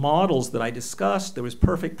class of models that I discussed, there was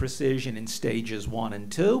perfect precision in stages 1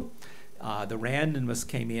 and 2. The randomness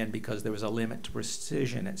came in because there was a limit to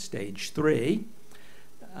precision at stage 3.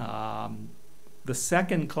 The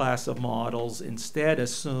second class of models instead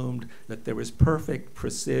assumed that there was perfect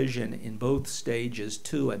precision in both stages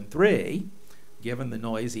 2 and 3. Given the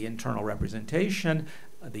noisy internal representation,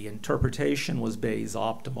 the interpretation was Bayes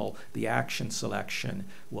optimal, the action selection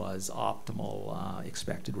was optimal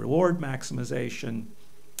expected reward maximization.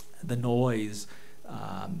 The noise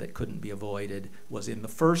that couldn't be avoided was in the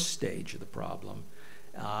first stage of the problem.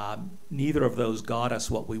 Neither of those got us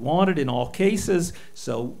what we wanted in all cases,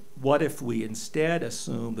 so what if we instead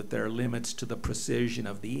assume that there are limits to the precision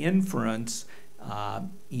of the inference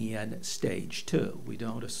in stage 2? We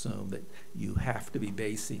don't assume that you have to be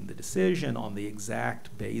basing the decision on the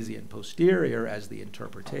exact Bayesian posterior as the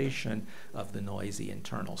interpretation of the noisy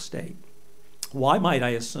internal state. Why might I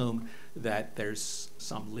assume that there's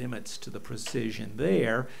some limits to the precision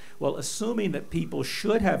there? Well, assuming that people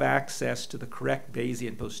should have access to the correct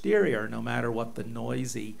Bayesian posterior, no matter what the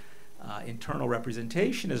noisy internal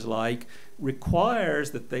representation is like,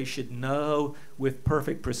 requires that they should know with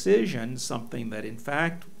perfect precision something that in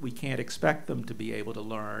fact we can't expect them to be able to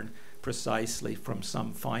learn precisely from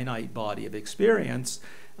some finite body of experience,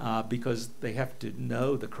 because they have to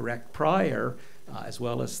know the correct prior as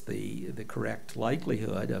well as the correct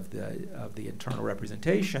likelihood of the internal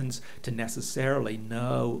representations to necessarily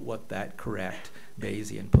know what that correct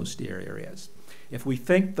Bayesian posterior is. If we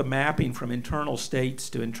think the mapping from internal states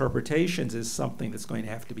to interpretations is something that's going to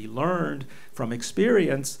have to be learned from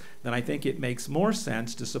experience, then I think it makes more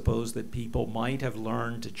sense to suppose that people might have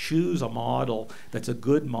learned to choose a model that's a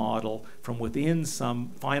good model from within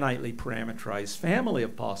some finitely parameterized family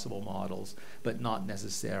of possible models, but not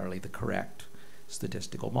necessarily the correct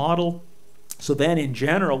statistical model. So then in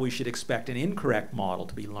general, we should expect an incorrect model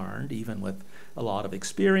to be learned, even with a lot of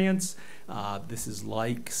experience. This is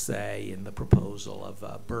like, say, in the proposal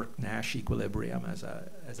of Burke-Nash equilibrium as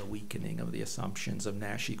a weakening of the assumptions of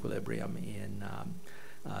Nash equilibrium in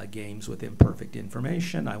games with imperfect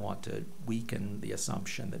information. I want to weaken the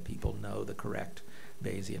assumption that people know the correct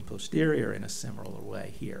Bayesian posterior in a similar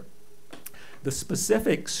way here. The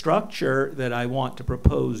specific structure that I want to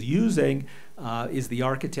propose using is the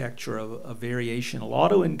architecture of a variational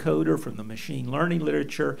autoencoder from the machine learning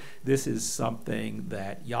literature. This is something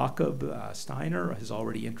that Jakob Steiner has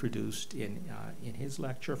already introduced in his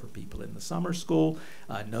lecture for people in the summer school.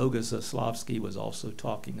 Noga Zaslavsky was also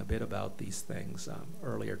talking a bit about these things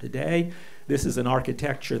earlier today. This is an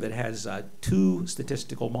architecture that has 2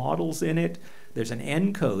 statistical models in it. There's an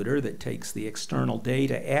encoder that takes the external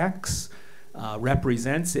data X,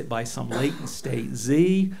 represents it by some latent state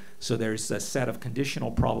z. So there's a set of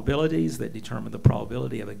conditional probabilities that determine the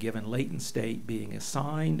probability of a given latent state being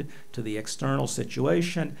assigned to the external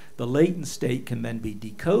situation. The latent state can then be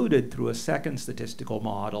decoded through a second statistical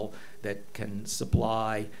model that can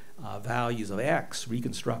supply values of x,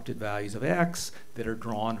 reconstructed values of x, that are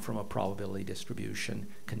drawn from a probability distribution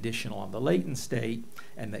conditional on the latent state,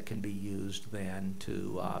 and that can be used then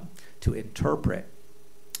to interpret.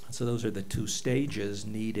 So those are the two stages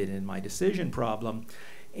needed in my decision problem.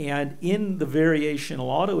 And in the variational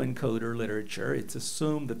autoencoder literature, it's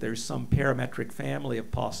assumed that there's some parametric family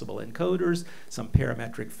of possible encoders, some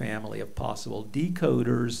parametric family of possible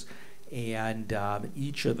decoders, and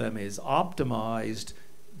each of them is optimized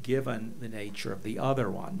given the nature of the other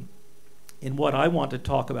one. In what I want to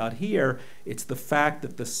talk about here, it's the fact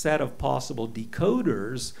that the set of possible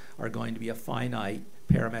decoders are going to be a finite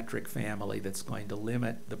parametric family that's going to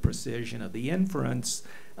limit the precision of the inference.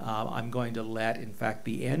 I'm going to let, in fact,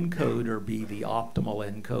 the encoder be the optimal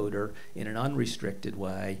encoder in an unrestricted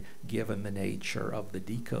way, given the nature of the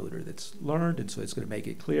decoder that's learned. And so it's going to make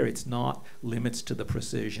it clear it's not limits to the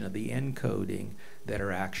precision of the encoding that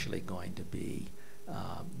are actually going to be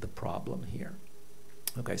the problem here.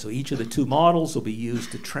 Okay, so each of the two models will be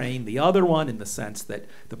used to train the other one, in the sense that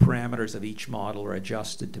the parameters of each model are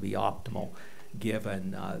adjusted to be optimal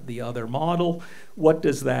given the other model. What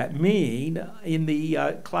does that mean? In the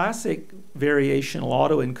classic variational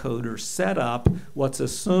autoencoder setup, what's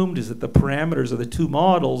assumed is that the parameters of the two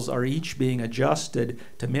models are each being adjusted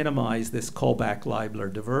to minimize this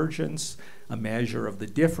Kullback-Leibler divergence, a measure of the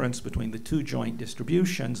difference between the two joint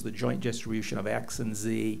distributions, the joint distribution of x and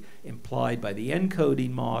z implied by the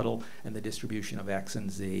encoding model, and the distribution of x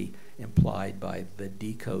and z implied by the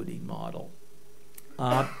decoding model.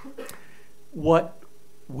 What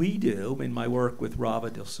we do in my work with Rava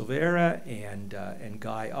de Silveira and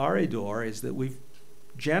Guy Aridor is that we've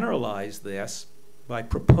generalized this by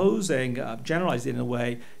proposing, generalized it in a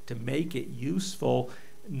way to make it useful,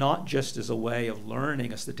 not just as a way of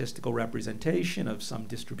learning a statistical representation of some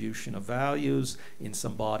distribution of values in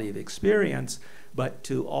some body of experience, but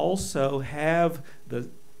to also have the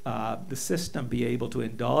system be able to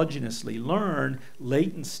endogenously learn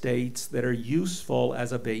latent states that are useful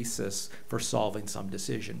as a basis for solving some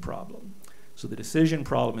decision problem. So the decision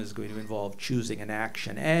problem is going to involve choosing an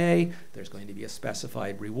action A. There's going to be a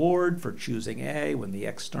specified reward for choosing A when the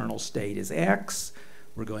external state is X.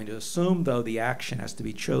 We're going to assume, though, the action has to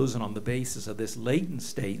be chosen on the basis of this latent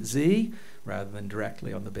state Z rather than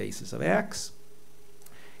directly on the basis of X.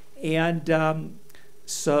 And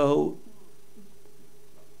so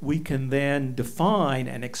we can then define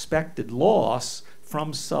an expected loss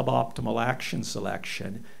from suboptimal action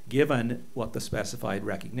selection, given what the specified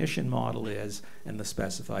recognition model is and the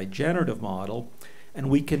specified generative model. And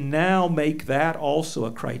we can now make that also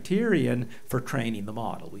a criterion for training the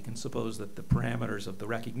model. We can suppose that the parameters of the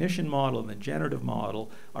recognition model and the generative model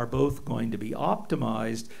are both going to be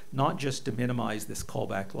optimized, not just to minimize this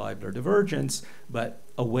Kullback-Leibler divergence, but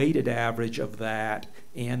a weighted average of that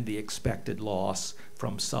and the expected loss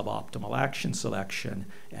from suboptimal action selection,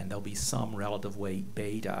 and there'll be some relative weight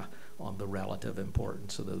beta on the relative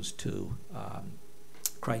importance of those two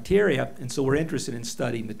criteria. And so we're interested in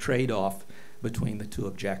studying the trade-off between the two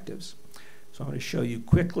objectives. So I'm going to show you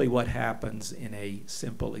quickly what happens in a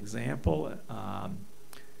simple example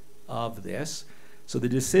of this. So the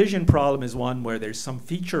decision problem is one where there's some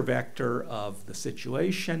feature vector of the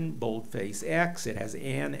situation, boldface X. It has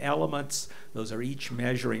n elements. Those are each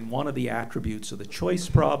measuring one of the attributes of the choice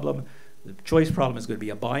problem. The choice problem is going to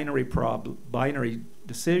be a binary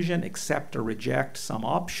decision, accept or reject some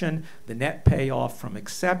option. The net payoff from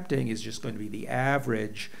accepting is just going to be the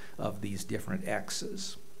average of these different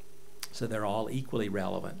x's. So they're all equally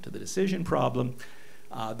relevant to the decision problem.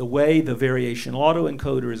 The way the variational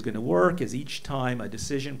autoencoder is going to work is each time a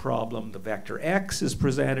decision problem, the vector x is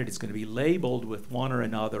presented, it's going to be labeled with one or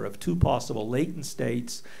another of two possible latent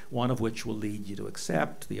states, one of which will lead you to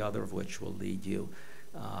accept, the other of which will lead you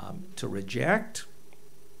to reject.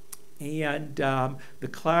 And the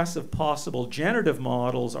class of possible generative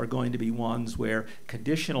models are going to be ones where,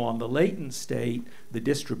 conditional on the latent state, the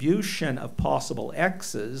distribution of possible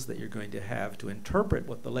x's that you're going to have to interpret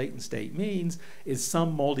what the latent state means is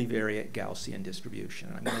some multivariate Gaussian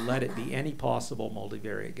distribution. I'm going to let it be any possible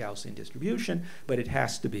multivariate Gaussian distribution, but it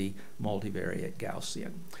has to be multivariate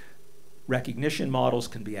Gaussian. Recognition models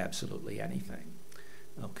can be absolutely anything.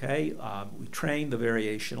 Okay, we train the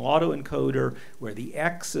variational autoencoder where the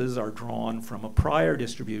x's are drawn from a prior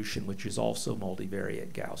distribution, which is also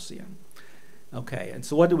multivariate Gaussian. Okay, and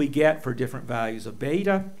so what do we get for different values of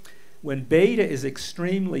beta? when beta is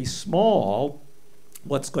extremely small,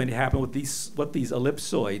 what's going to happen with what these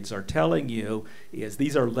ellipsoids are telling you is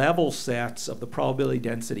these are level sets of the probability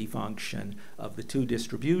density function of the two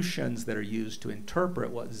distributions that are used to interpret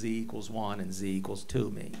what z equals 1 and z equals 2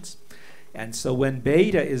 means. And so when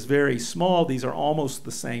beta is very small, these are almost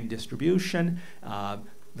the same distribution.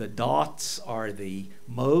 The dots are the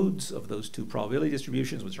modes of those two probability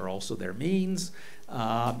distributions, which are also their means,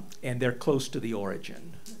 and they're close to the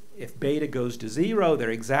origin. If beta goes to 0,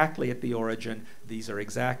 they're exactly at the origin. These are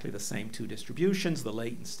exactly the same two distributions. The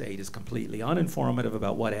latent state is completely uninformative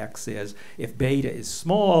about what x is. If beta is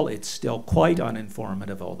small, it's still quite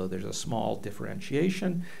uninformative, although there's a small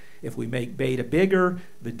differentiation. If we make beta bigger,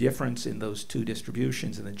 the difference in those two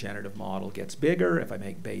distributions in the generative model gets bigger. If I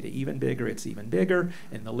make beta even bigger, it's even bigger.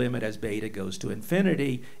 And the limit as beta goes to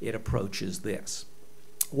infinity, it approaches this.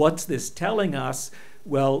 What's this telling us?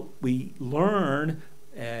 Well, we learn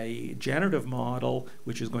a generative model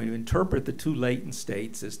which is going to interpret the two latent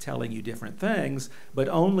states as telling you different things, but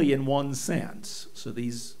only in one sense. So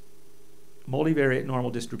these multivariate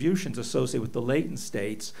normal distributions associated with the latent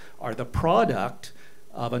states are the product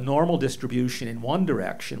of a normal distribution in one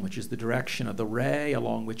direction, which is the direction of the ray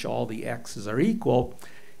along which all the x's are equal,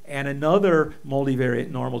 and another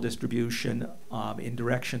multivariate normal distribution in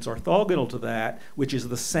directions orthogonal to that, which is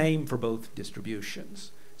the same for both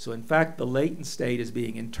distributions. So in fact, the latent state is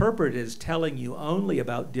being interpreted as telling you only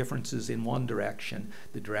about differences in one direction,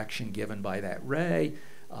 the direction given by that ray,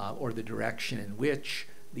 or the direction in which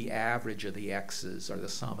the average of the x's, or the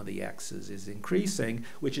sum of the x's, is increasing,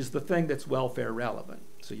 which is the thing that's welfare relevant.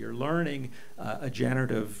 So you're learning a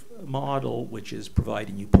generative model which is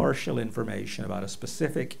providing you partial information about a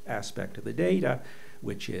specific aspect of the data,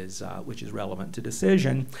 which is relevant to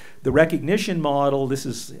decision. The recognition model, this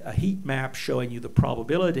is a heat map showing you the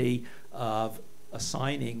probability of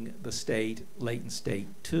assigning the state latent state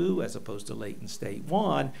 2 as opposed to latent state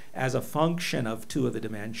 1 as a function of two of the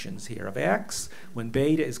dimensions here of x. When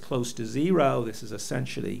beta is close to 0, this is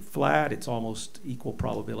essentially flat. It's almost equal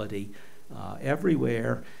probability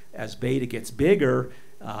everywhere. As beta gets bigger,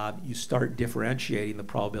 you start differentiating the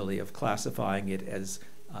probability of classifying it as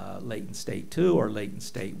latent state 2 or latent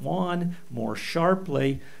state 1 more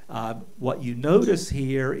sharply. What you notice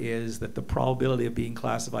here is that the probability of being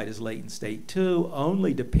classified as latent state 2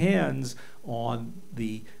 only depends on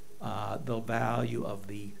the value of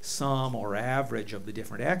the sum or average of the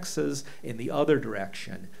different x's. In the other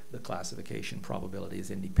direction, the classification probability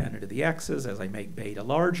is independent of the x's. As I make beta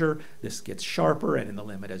larger, this gets sharper, and in the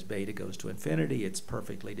limit as beta goes to infinity, it's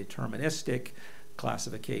perfectly deterministic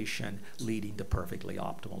classification leading to perfectly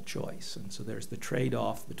optimal choice. And so there's the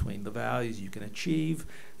trade-off between the values you can achieve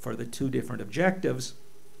for the two different objectives.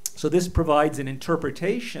 So this provides an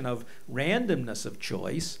interpretation of randomness of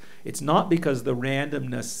choice. It's not because the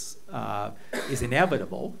randomness is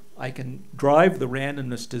inevitable. I can drive the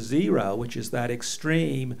randomness to 0, which is that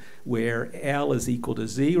extreme where L is equal to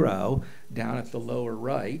 0 down at the lower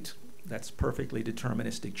right. That's perfectly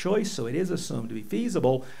deterministic choice, so it is assumed to be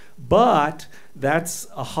feasible, but that's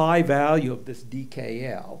a high value of this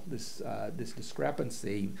DKL, this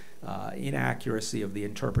discrepancy, inaccuracy of the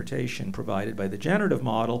interpretation provided by the generative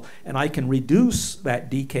model, and I can reduce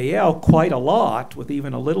that DKL quite a lot with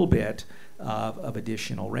even a little bit of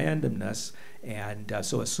additional randomness. And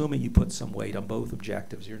so assuming you put some weight on both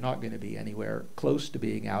objectives, you're not going to be anywhere close to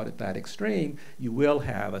being out at that extreme. You will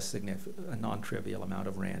have a non-trivial amount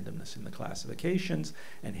of randomness in the classifications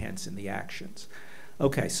and hence in the actions.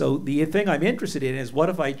 Okay, so the thing I'm interested in is what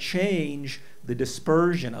if I change the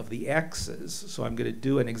dispersion of the x's? So I'm going to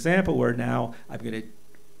do an example where now I'm going to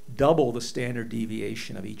double the standard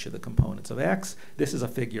deviation of each of the components of x. This is a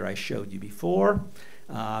figure I showed you before.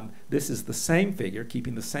 This is the same figure,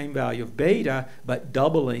 keeping the same value of beta, but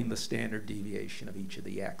doubling the standard deviation of each of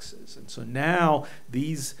the x's. And so now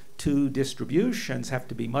these two distributions have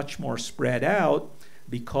to be much more spread out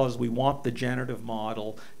because we want the generative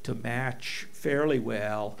model to match fairly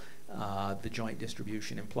well the joint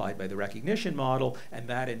distribution implied by the recognition model, and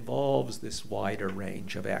that involves this wider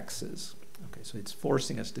range of x's. Okay, so it's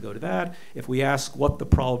forcing us to go to that. If we ask what the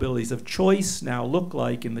probabilities of choice now look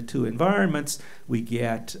like in the two environments, we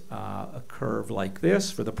get a curve like this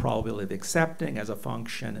for the probability of accepting as a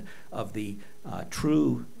function of the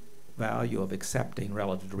true value of accepting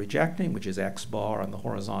relative to rejecting, which is x bar on the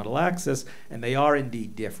horizontal axis, and they are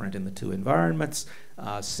indeed different in the two environments,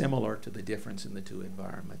 similar to the difference in the two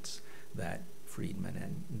environments that Friedman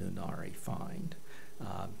and Nunari find.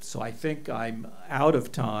 So I think I'm out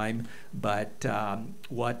of time, but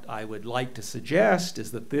what I would like to suggest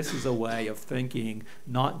is that this is a way of thinking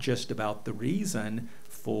not just about the reason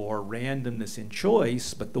for randomness in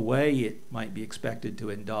choice, but the way it might be expected to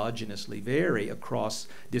endogenously vary across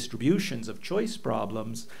distributions of choice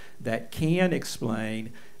problems that can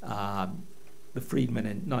explain the Friedman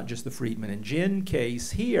and not just the Friedman and Jin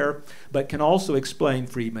case here, but can also explain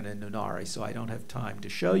Friedman and Nunari. So I don't have time to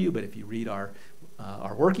show you, but if you read our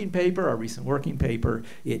working paper, our recent working paper,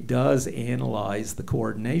 it does analyze the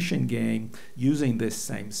coordination game using this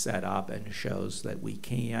same setup and shows that we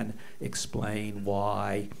can explain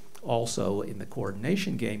why also in the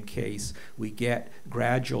coordination game case we get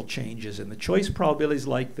gradual changes in the choice probabilities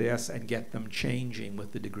like this and get them changing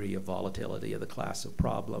with the degree of volatility of the class of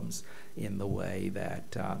problems in the way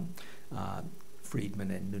that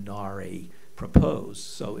Friedman and Nunari propose.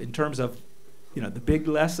 So in terms of the big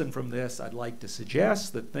lesson from this, I'd like to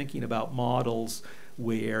suggest that thinking about models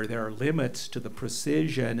where there are limits to the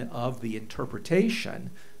precision of the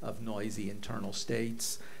interpretation of noisy internal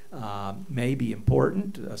states may be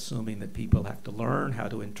important, assuming that people have to learn how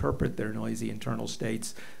to interpret their noisy internal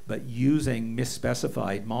states, but using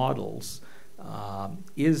misspecified models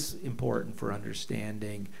is important for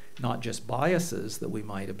understanding not just biases that we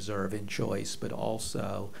might observe in choice, but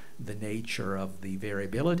also the nature of the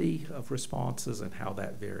variability of responses and how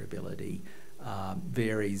that variability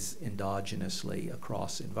varies endogenously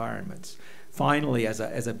across environments. Finally, as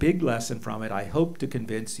a big lesson from it, I hope to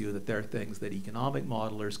convince you that there are things that economic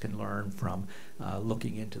modelers can learn from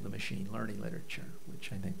looking into the machine learning literature,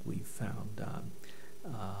 which I think we've found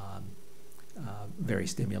very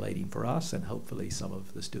stimulating for us, and hopefully some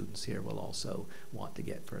of the students here will also want to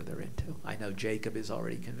get further into. I know Jacob is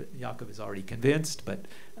already convinced, but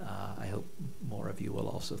I hope more of you will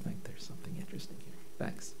also think there's something interesting here.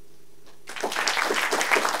 Thanks.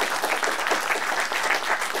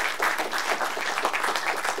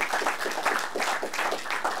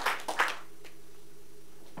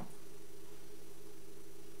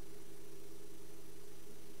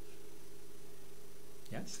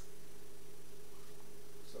 Yes?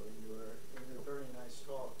 So in your very nice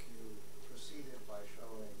talk, you proceeded by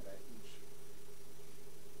showing that each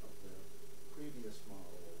of the previous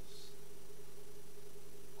models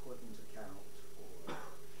couldn't account for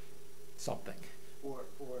Something. for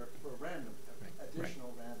random,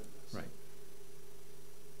 additional randomness. Right.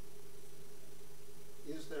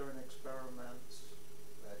 Is there an experiment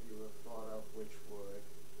that you have thought of which would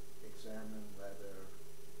examine whether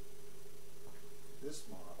this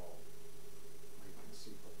model might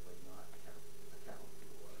conceivably not account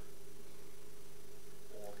for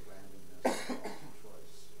all the randomness and all the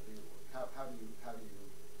choice? How do you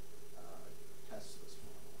test this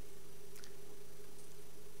model?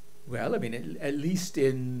 Well, I mean, at least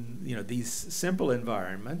in these simple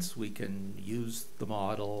environments, we can use the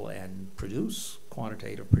model and produce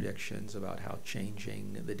quantitative predictions about how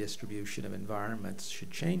changing the distribution of environments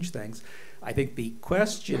should change things. I think the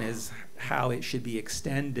question is how it should be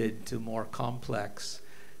extended to more complex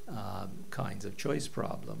kinds of choice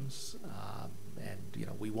problems,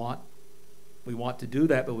 and we want to do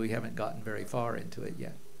that, but we haven't gotten very far into it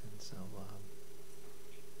yet, and so.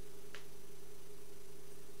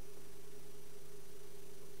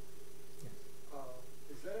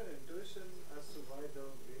 Is there an intuition as to why the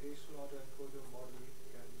variation autoencoder model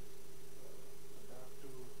can adapt to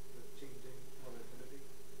the changing volatility?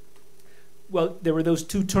 Well, there were those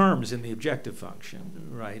two terms in the objective function,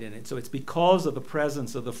 right? And so it's because of the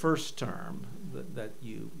presence of the first term that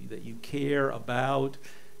you care about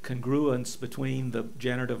congruence between the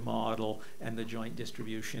generative model and the joint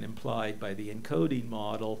distribution implied by the encoding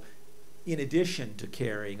model, in addition to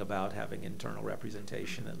caring about having internal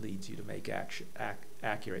representation that leads you to make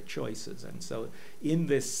accurate choices. And so in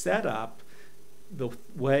this setup, the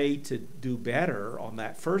way to do better on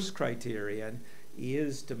that first criterion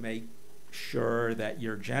is to make sure that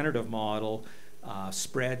your generative model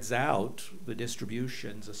spreads out the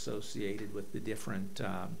distributions associated with the different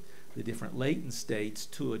latent states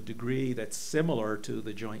to a degree that's similar to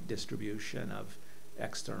the joint distribution of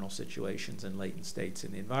external situations and latent states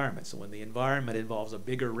in the environment. So when the environment involves a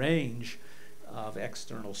bigger range of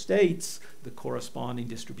external states, the corresponding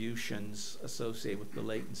distributions associated with the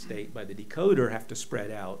latent state by the decoder have to spread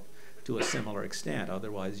out to a similar extent.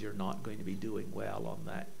 Otherwise, you're not going to be doing well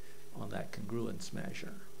on that congruence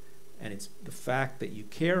measure. And it's the fact that you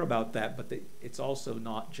care about that, but it's also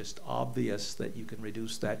not just obvious that you can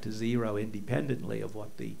reduce that to zero independently of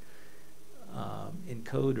what the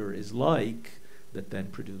encoder is like, that then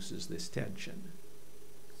produces this tension.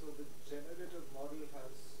 So the generative model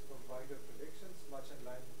has a wider predictions, much in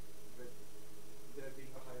line with there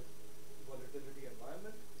being a high volatility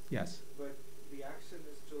environment. Yes. But the action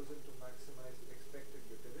is chosen to maximize expected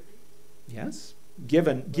utility. Yes.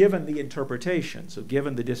 given the interpretation, so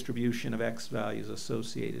given the distribution of X values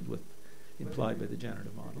associated with implied by the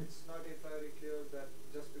generative model. It's not entirely clear that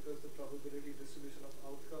just because the probability distribution of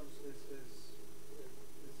outcomes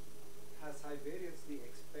has high variance, the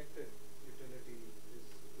expected utility is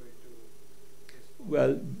going to respond.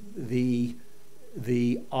 Well,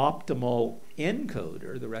 the optimal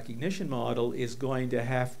encoder, the recognition model, is going to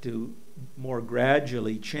have to more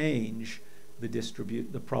gradually change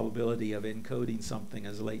the probability of encoding something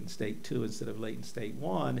as latent state 2 instead of latent state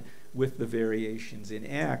 1 with the variations in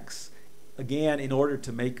X, again, in order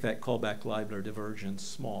to make that callback-Leibler divergence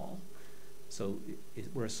small. So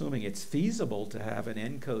we're assuming it's feasible to have an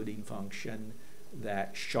encoding function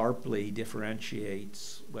that sharply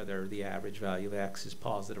differentiates whether the average value of X is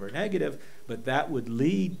positive or negative, but that would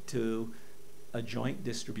lead to a joint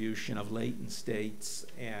distribution of latent states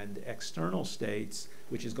and external states,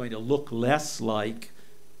 which is going to look less like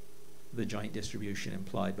the joint distribution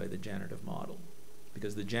implied by the generative model,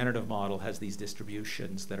 because the generative model has these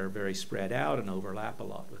distributions that are very spread out and overlap a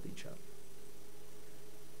lot with each other.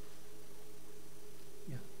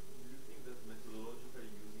 Yeah. Do you think that methodologically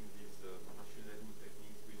using these machine learning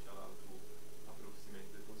techniques which allow to approximate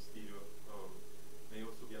the posterior may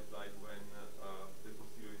also be applied when the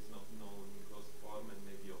posterior is not known in closed form and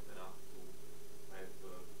may be open up to have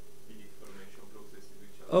belief formation processes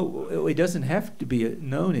which are... Oh, it doesn't have to be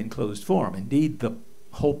known in closed form. Indeed, the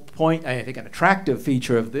whole point, I think an attractive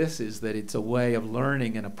feature of this is that it's a way of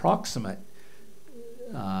learning an approximate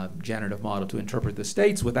generative model to interpret the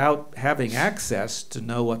states without having access to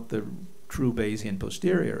know what the true Bayesian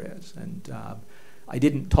posterior is. And I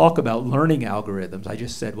didn't talk about learning algorithms. I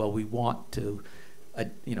just said, well, we want to,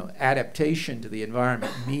 adaptation to the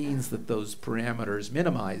environment means that those parameters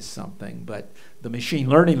minimize something. But the machine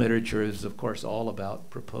learning literature is, of course, all about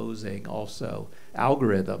proposing also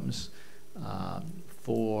algorithms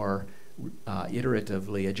for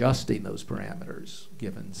iteratively adjusting those parameters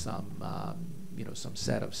given some some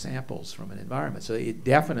set of samples from an environment. So it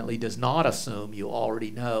definitely does not assume you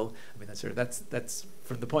already know. I mean, that's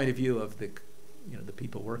from the point of view of the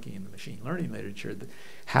people working in the machine learning literature,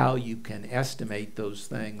 how you can estimate those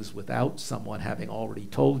things without someone having already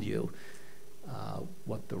told you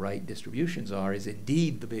what the right distributions are is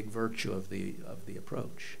indeed the big virtue of the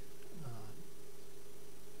approach.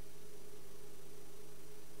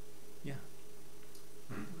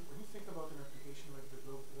 When you think about an application like this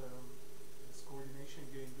coordination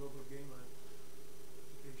game, global game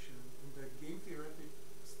application, in the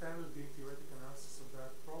standard game theoretic analysis of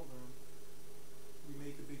that problem, we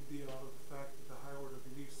make a big deal out of the fact that the higher order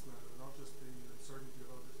beliefs matter, not just the uncertainty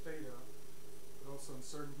about the theta, but also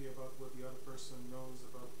uncertainty about what the other person knows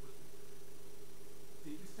about what.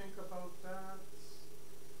 Did you think about that?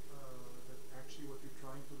 That actually what you're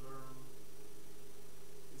trying to learn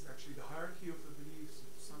is actually the hierarchy of the beliefs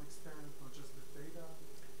to some extent, not just the theta?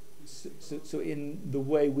 So in the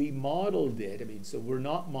way we modeled it, I mean, so we're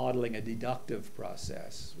not modeling a deductive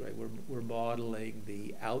process, right? We're modeling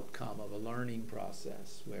the outcome of a learning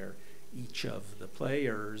process where each of the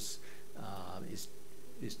players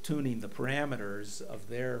is tuning the parameters of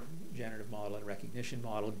their generative model and recognition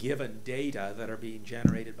model given data that are being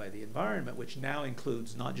generated by the environment, which now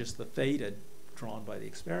includes not just the theta drawn by the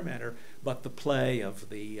experimenter, but the play of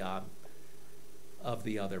the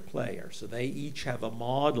other player. So they each have a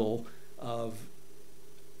model of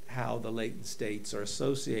how the latent states are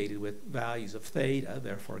associated with values of theta,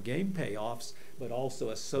 therefore game payoffs, but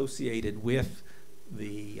also associated with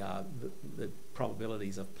the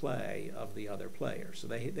probabilities of play of the other player. So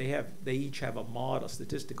they each have a model,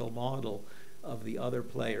 statistical model of the other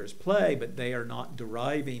player's play, but they are not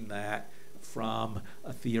deriving that from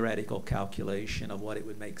a theoretical calculation of what it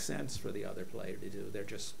would make sense for the other player to do. They're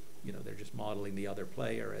just modeling the other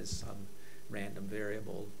player as some random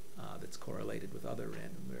variable that's correlated with other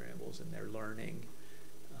random variables, and they're learning,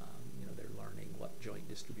 what joint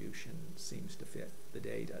distribution seems to fit the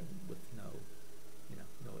data with no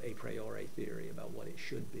a priori theory about what it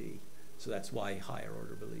should be. So that's why higher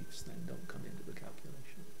order beliefs then don't come into the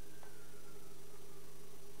calculation.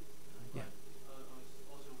 Yeah. I was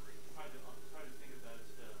also trying to think about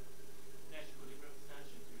the natural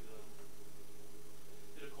representation to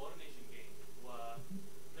the coordination game, where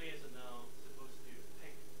players are now supposed to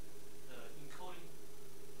pick the encoding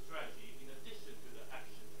strategy in addition to the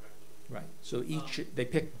action strategy. Right. So they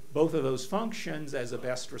pick both of those functions as a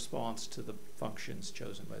best response to the functions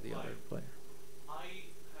chosen by the other player.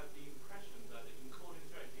 I have the impression that the encoding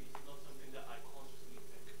strategy is not something that I consciously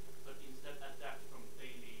pick, but instead adapt from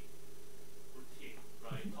daily routine,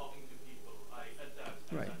 right? Talking to people, I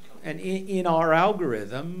adapt as Right. that comes And in our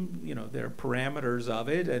algorithm, you know, there are parameters of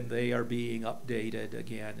it, and they are being updated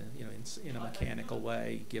again, you know, in a mechanical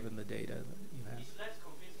way, given the data that you have. It's less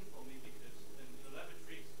convincing for me because in the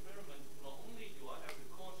laboratory experiment, not only do I have to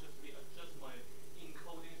consciously adjust my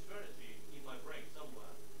encoding strategy in my brain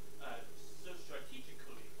somewhere, so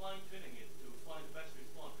strategically fine-tuning it to find the best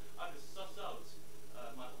response, I have to suss out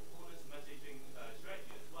my opponent's messaging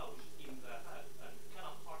strategy as well, which is in their head and kind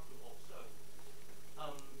of hard to observe.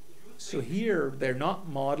 So here, they're not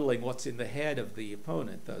modeling what's in the head of the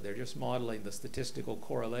opponent, though. They're just modeling the statistical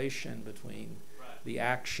correlation between the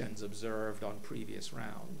actions observed on previous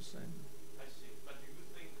rounds. And I see. But do you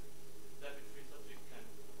think laboratory subject can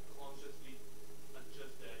consciously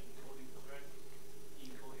adjust their encoding strategy,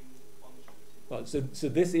 encoding functions? well, so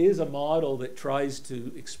this is a model that tries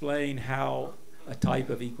to explain how a type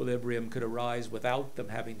of equilibrium could arise without them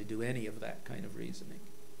having to do any of that kind of reasoning.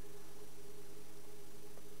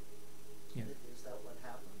 Yeah. Is that what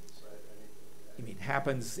happens? You mean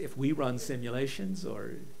happens if we run simulations,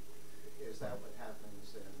 or? Is that what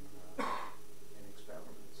happens in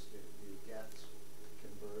experiments? Do you get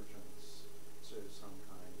convergence to some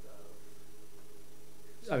kind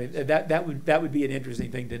of? I mean, that would be an interesting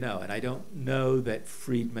thing to know, and I don't know that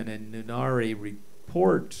Friedman and Nunari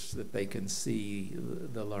report that they can see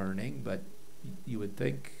the learning, but you would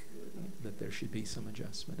think that there should be some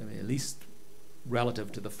adjustment. I mean, at least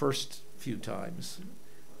relative to the first few trials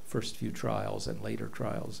and later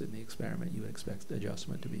trials in the experiment, you would expect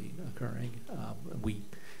adjustment to be occurring.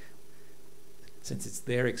 Since it's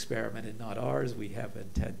their experiment and not ours, we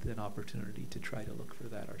haven't had an opportunity to try to look for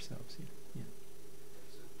that ourselves yet. Yeah.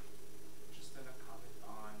 Just a comment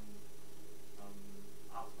on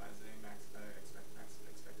optimizing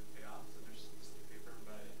expected payoff. So there's this paper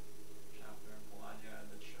by Schaffner and Polania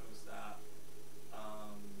that shows that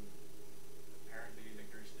apparently like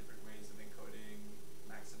there's different ways of encoding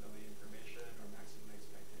maximally information or maximally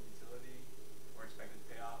expected utility or expected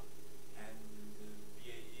payoff, and the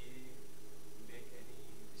VAE make any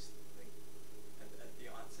like at the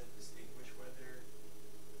onset distinguish whether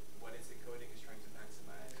what it's encoding is trying to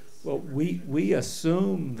maximize? Well, we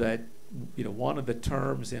assume that, you know, one of the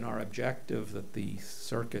terms in our objective that the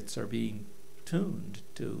circuits are being tuned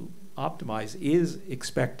to optimize is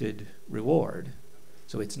expected reward.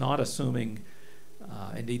 So it's not assuming,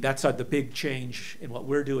 indeed, that's the big change in what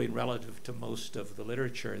we're doing relative to most of the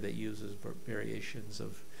literature that uses variations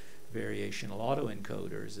of variational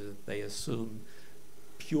autoencoders. They assume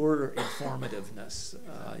pure informativeness,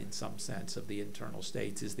 in some sense, of the internal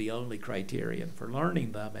states is the only criterion for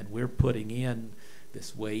learning them, and we're putting in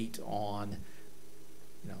this weight on,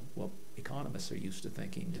 you know, what economists are used to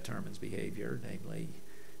thinking determines behavior, namely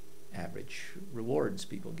average rewards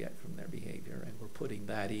people get from their behavior, and we're putting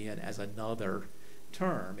that in as another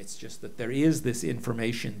term. It's just that there is this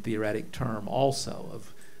information theoretic term also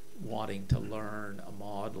of wanting to learn a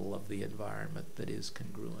model of the environment that is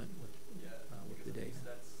congruent with the data.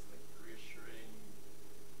 That's like reassuring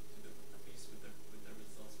to at least with the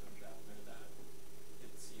results from Schaffner, that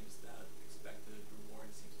it seems that expected reward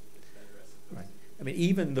seems to fit better as opposed Right. to. I mean,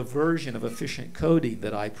 even the version of efficient coding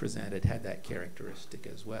that I presented had that characteristic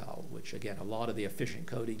as well, which again, a lot of the efficient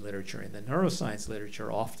coding literature in the neuroscience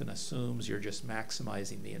literature often assumes you're just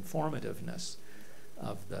maximizing the informativeness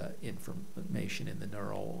of the information in the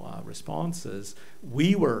neural responses.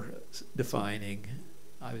 We were defining,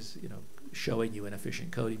 I was, you know, showing you an efficient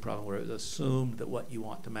coding problem where it was assumed that what you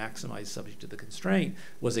want to maximize subject to the constraint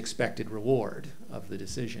was expected reward of the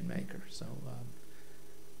decision maker. So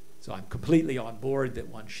I'm completely on board that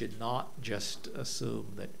one should not just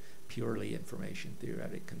assume that purely information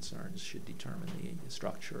theoretic concerns should determine the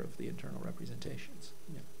structure of the internal representations.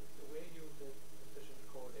 Yeah. The way you did efficient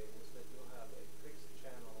coding is that you have a fixed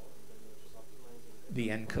channel and then you're just optimizing The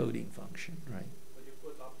encoding function, right. But you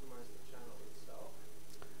could optimize the channel itself,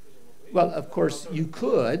 presumably. Well, of course you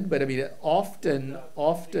could, but I mean,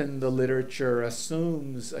 often the literature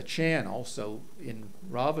assumes a channel. So in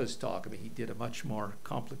Rava's talk, I mean, he did a much more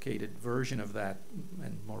complicated version of that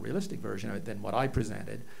and more realistic version of it than what I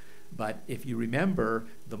presented. But if you remember,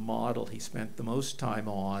 the model he spent the most time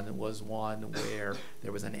on was one where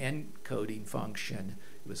there was an encoding function.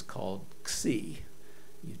 It was called Xi.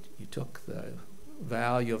 You took the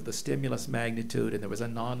value of the stimulus magnitude, and there was a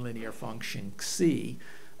nonlinear function Xi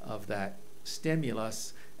of that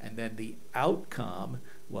stimulus, and then the outcome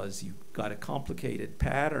was you got a complicated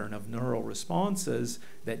pattern of neural responses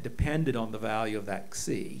that depended on the value of that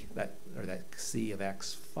Xi, that Xi of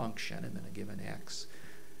X function, and then a given X.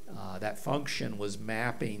 that function was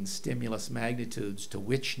mapping stimulus magnitudes to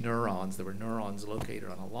which neurons. There were neurons located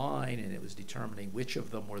on a line, and it was determining which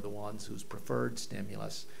of them were the ones whose preferred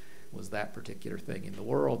stimulus was that particular thing in the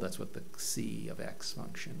world. That's what the C of X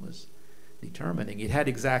function was determining. It had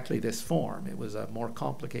exactly this form. It was a more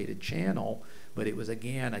complicated channel, but it was,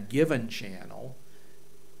 again, a given channel,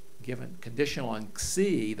 given conditional on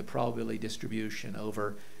C, the probability distribution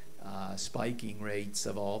over spiking rates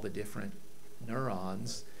of all the different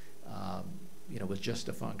neurons, was just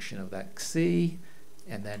a function of that C,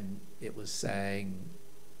 and then it was saying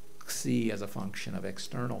C as a function of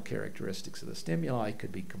external characteristics of the stimuli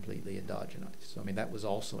could be completely endogenized. So I mean, that was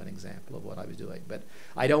also an example of what I was doing. But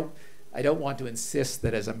I don't want to insist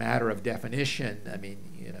that as a matter of definition, I mean,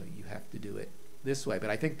 you have to do it this way. But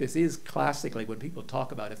I think this is classically, when people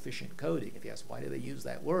talk about efficient coding, if you ask why do they use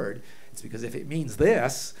that word, it's because if it means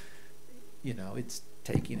this, it's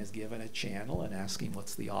taking as given a channel and asking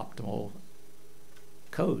what's the optimal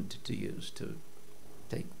code to use to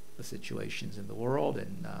take the situations in the world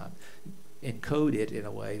and encode it in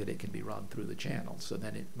a way that it can be run through the channel. So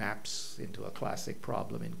then it maps into a classic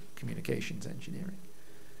problem in communications engineering.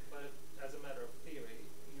 But as a matter of theory,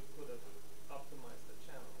 you could have optimized the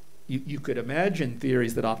channel. You could imagine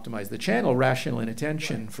theories that optimize the channel. Rational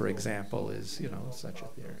inattention, for example, is such a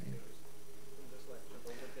theory.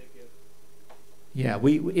 Yeah,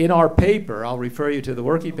 in our paper, I'll refer you to the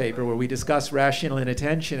working paper where we discuss rational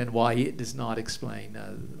inattention and why it does not explain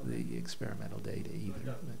the experimental data either.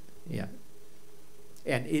 But, yeah,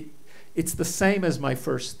 and it's the same as my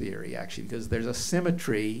first theory, actually, because there's a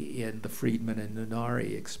symmetry in the Friedman and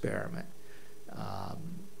Nunari experiment,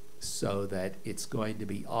 so that it's going to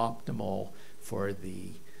be optimal for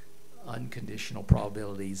the unconditional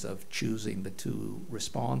probabilities of choosing the two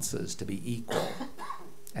responses to be equal.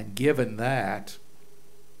 And given that,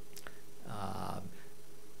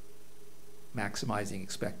 maximizing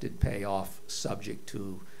expected payoff subject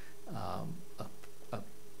to a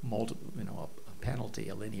penalty,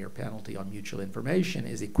 a linear penalty on mutual information,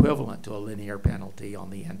 is equivalent to a linear penalty on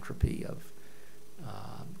the entropy of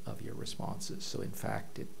your responses. So in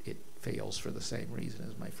fact, it fails for the same reason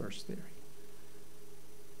as my first theory.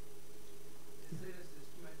 Is there a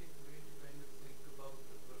systematic way to kind of think about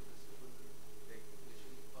the permissible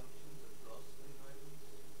recognition functions across environments?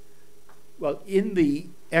 Well, in the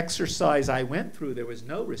exercise I went through, there was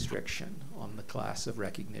no restriction on the class of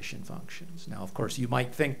recognition functions. Now, of course, you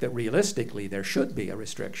might think that realistically there should be a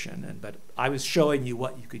restriction, but I was showing you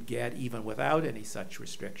what you could get even without any such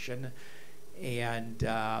restriction. And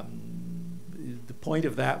the point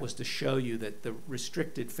of that was to show you that the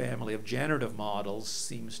restricted family of generative models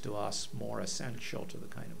seems to us more essential to the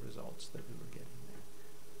kind of results that we were getting there.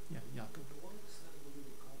 Yeah, Jakob. To what extent would you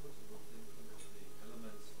be comfortable thinking of the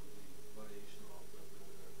elements of the variational output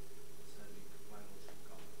order as having biological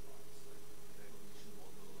counterparts, like the recognition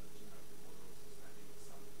model and generative models as having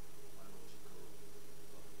some biological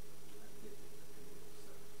activity that can be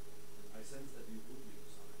observed? And I sense that you would be to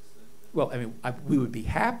some extent. Well, I mean, we would be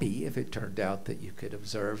happy if it turned out that you could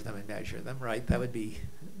observe them and measure them, right? That would be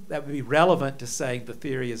relevant to saying the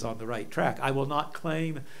theory is on the right track. I will not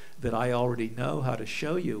claim that I already know how to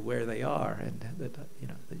show you where they are and that that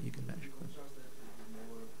you can measure them. Contrast that with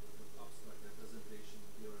more abstract representation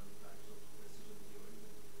theorem types of precision theory.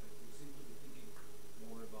 You seem to be thinking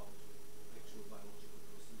more about actual biological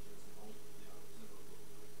procedures and how they are observable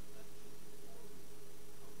and that should inform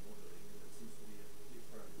modeling, and that seems to be a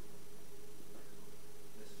different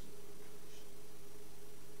precision computation.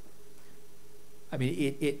 I mean,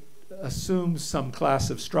 it assumes some class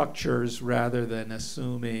of structures rather than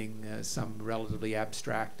assuming some relatively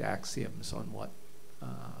abstract axioms on what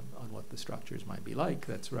the structures might be like.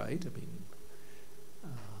 That's right. I mean,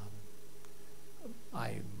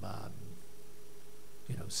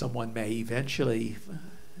 someone may eventually,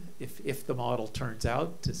 if the model turns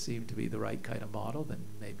out to seem to be the right kind of model, then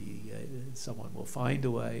maybe someone will find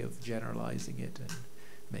a way of generalizing it and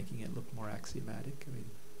making it look more axiomatic. I mean,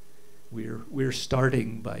 we're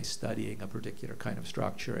starting by studying a particular kind of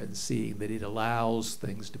structure and seeing that it allows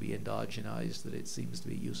things to be endogenized, that it seems to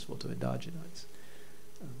be useful to endogenize.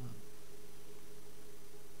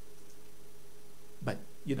 But,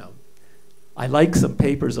 I like some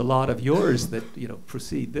papers, a lot of yours, that,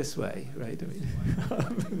 proceed this way, right? I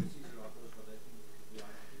mean,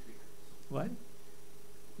 what?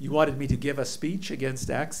 You wanted me to give a speech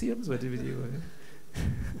against axioms? What did you...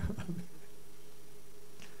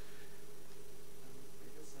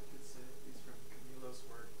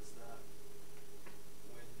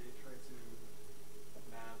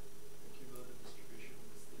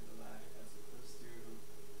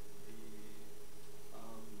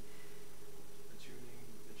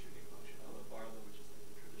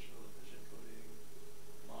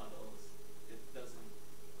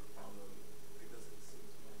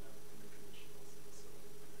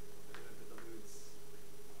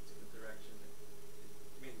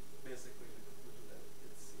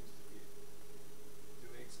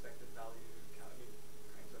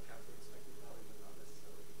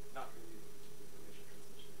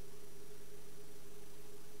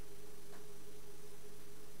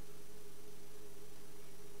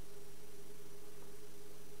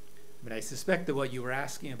 suspect that what you were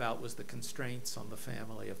asking about was the constraints on the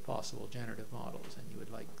family of possible generative models, and you would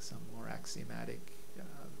like some more axiomatic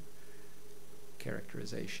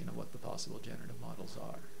characterization of what the possible generative models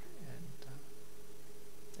are. And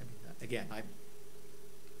I mean, again,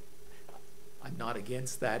 I'm not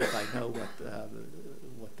against that if I know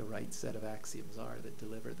what the right set of axioms are that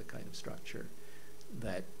deliver the kind of structure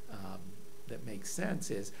that that makes sense.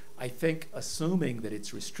 Is, I think, assuming that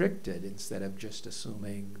it's restricted instead of just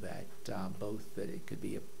assuming that both that it could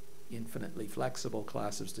be an infinitely flexible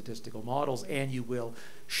class of statistical models, and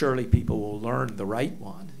surely people will learn the right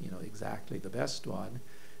one, exactly the best one.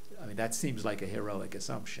 I mean, that seems like a heroic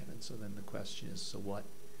assumption. And so then the question is, so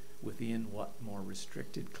within what more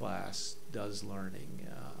restricted class does learning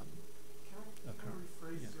occur? Can I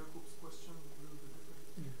rephrase Jakub's question a little bit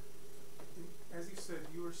differently? Yeah. As you said,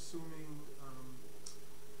 you're assuming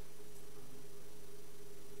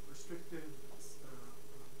restricted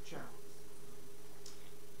channels.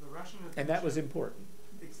 The rational And that was important.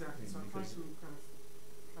 Exactly. So I'm trying to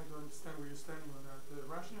understand where you're standing on that. The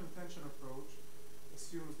rational intention approach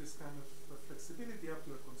assumes this kind of flexibility up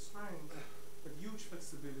to a constraint, but huge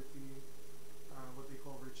flexibility, what they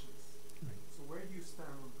call richness. Right. So where do you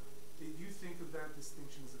stand on that? Do you think of that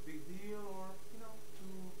distinction as a big deal, or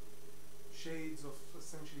two shades of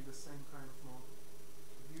essentially the same kind of model?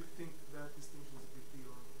 Do you think that distinction is a big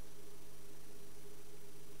deal?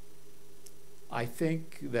 I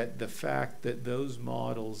think that the fact that those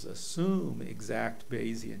models assume exact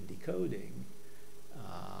Bayesian decoding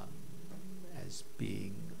as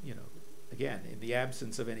being, again, in the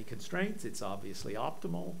absence of any constraints, it's obviously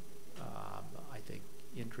optimal. I think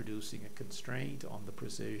introducing a constraint on the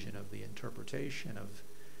precision of the interpretation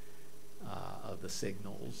of the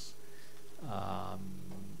signals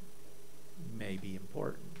may be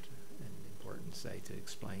important, say, to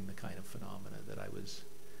explain the kind of phenomena that I was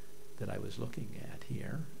looking at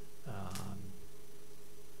here.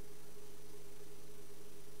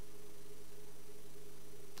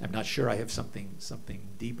 I'm not sure I have something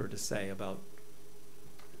deeper to say about.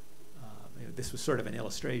 This was sort of an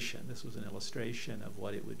illustration. This was an illustration of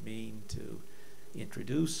what it would mean to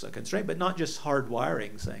introduce a constraint, but not just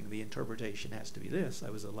hardwiring, saying the interpretation has to be this. I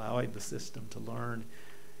was allowing the system to learn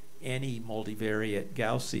any multivariate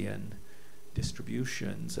Gaussian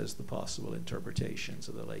distributions as the possible interpretations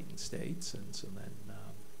of the latent states, and so then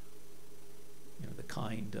the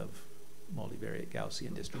kind of multivariate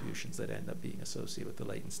Gaussian distributions that end up being associated with the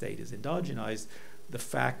latent state is endogenized. The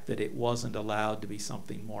fact that it wasn't allowed to be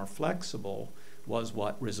something more flexible was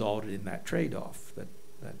what resulted in that trade-off. That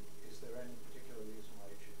Is there any particular reason why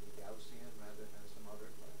it should be Gaussian rather than some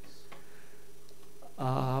other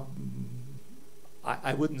class?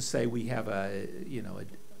 I wouldn't say we have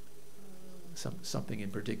something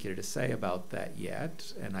in particular to say about that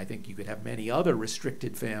yet, and I think you could have many other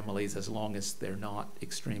restricted families as long as they're not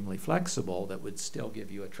extremely flexible that would still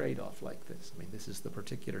give you a trade-off like this. I mean, this is the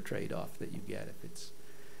particular trade-off that you get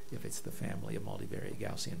if it's the family of multivariate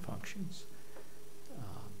Gaussian functions.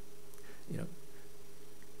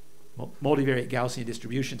 Multivariate Gaussian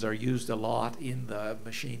distributions are used a lot in the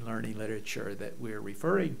machine learning literature that we're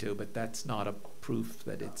referring to, but that's not a proof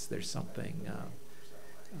that there's something.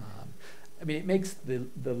 I mean, it makes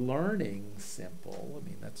the learning simple. I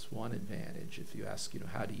mean, that's one advantage. If you ask,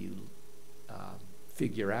 how do you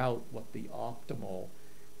figure out what the optimal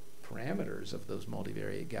parameters of those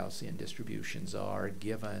multivariate Gaussian distributions are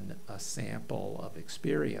given a sample of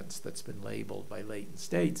experience that's been labeled by latent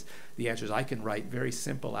states, the answer is I can write very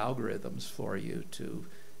simple algorithms for you to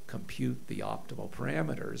compute the optimal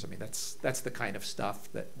parameters. I mean, that's the kind of stuff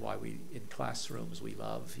why in classrooms we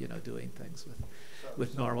love, doing things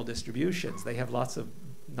with normal distributions. They have lots of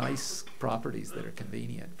nice properties that are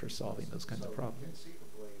convenient for solving those kinds of problems.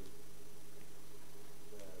 Conceivably,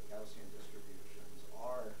 the Gaussian distributions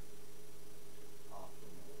are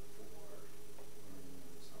optimal for learning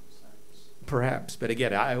in some sense. Perhaps, but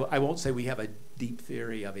again, I won't say we have a deep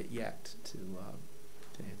theory of it yet to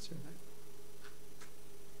answer that.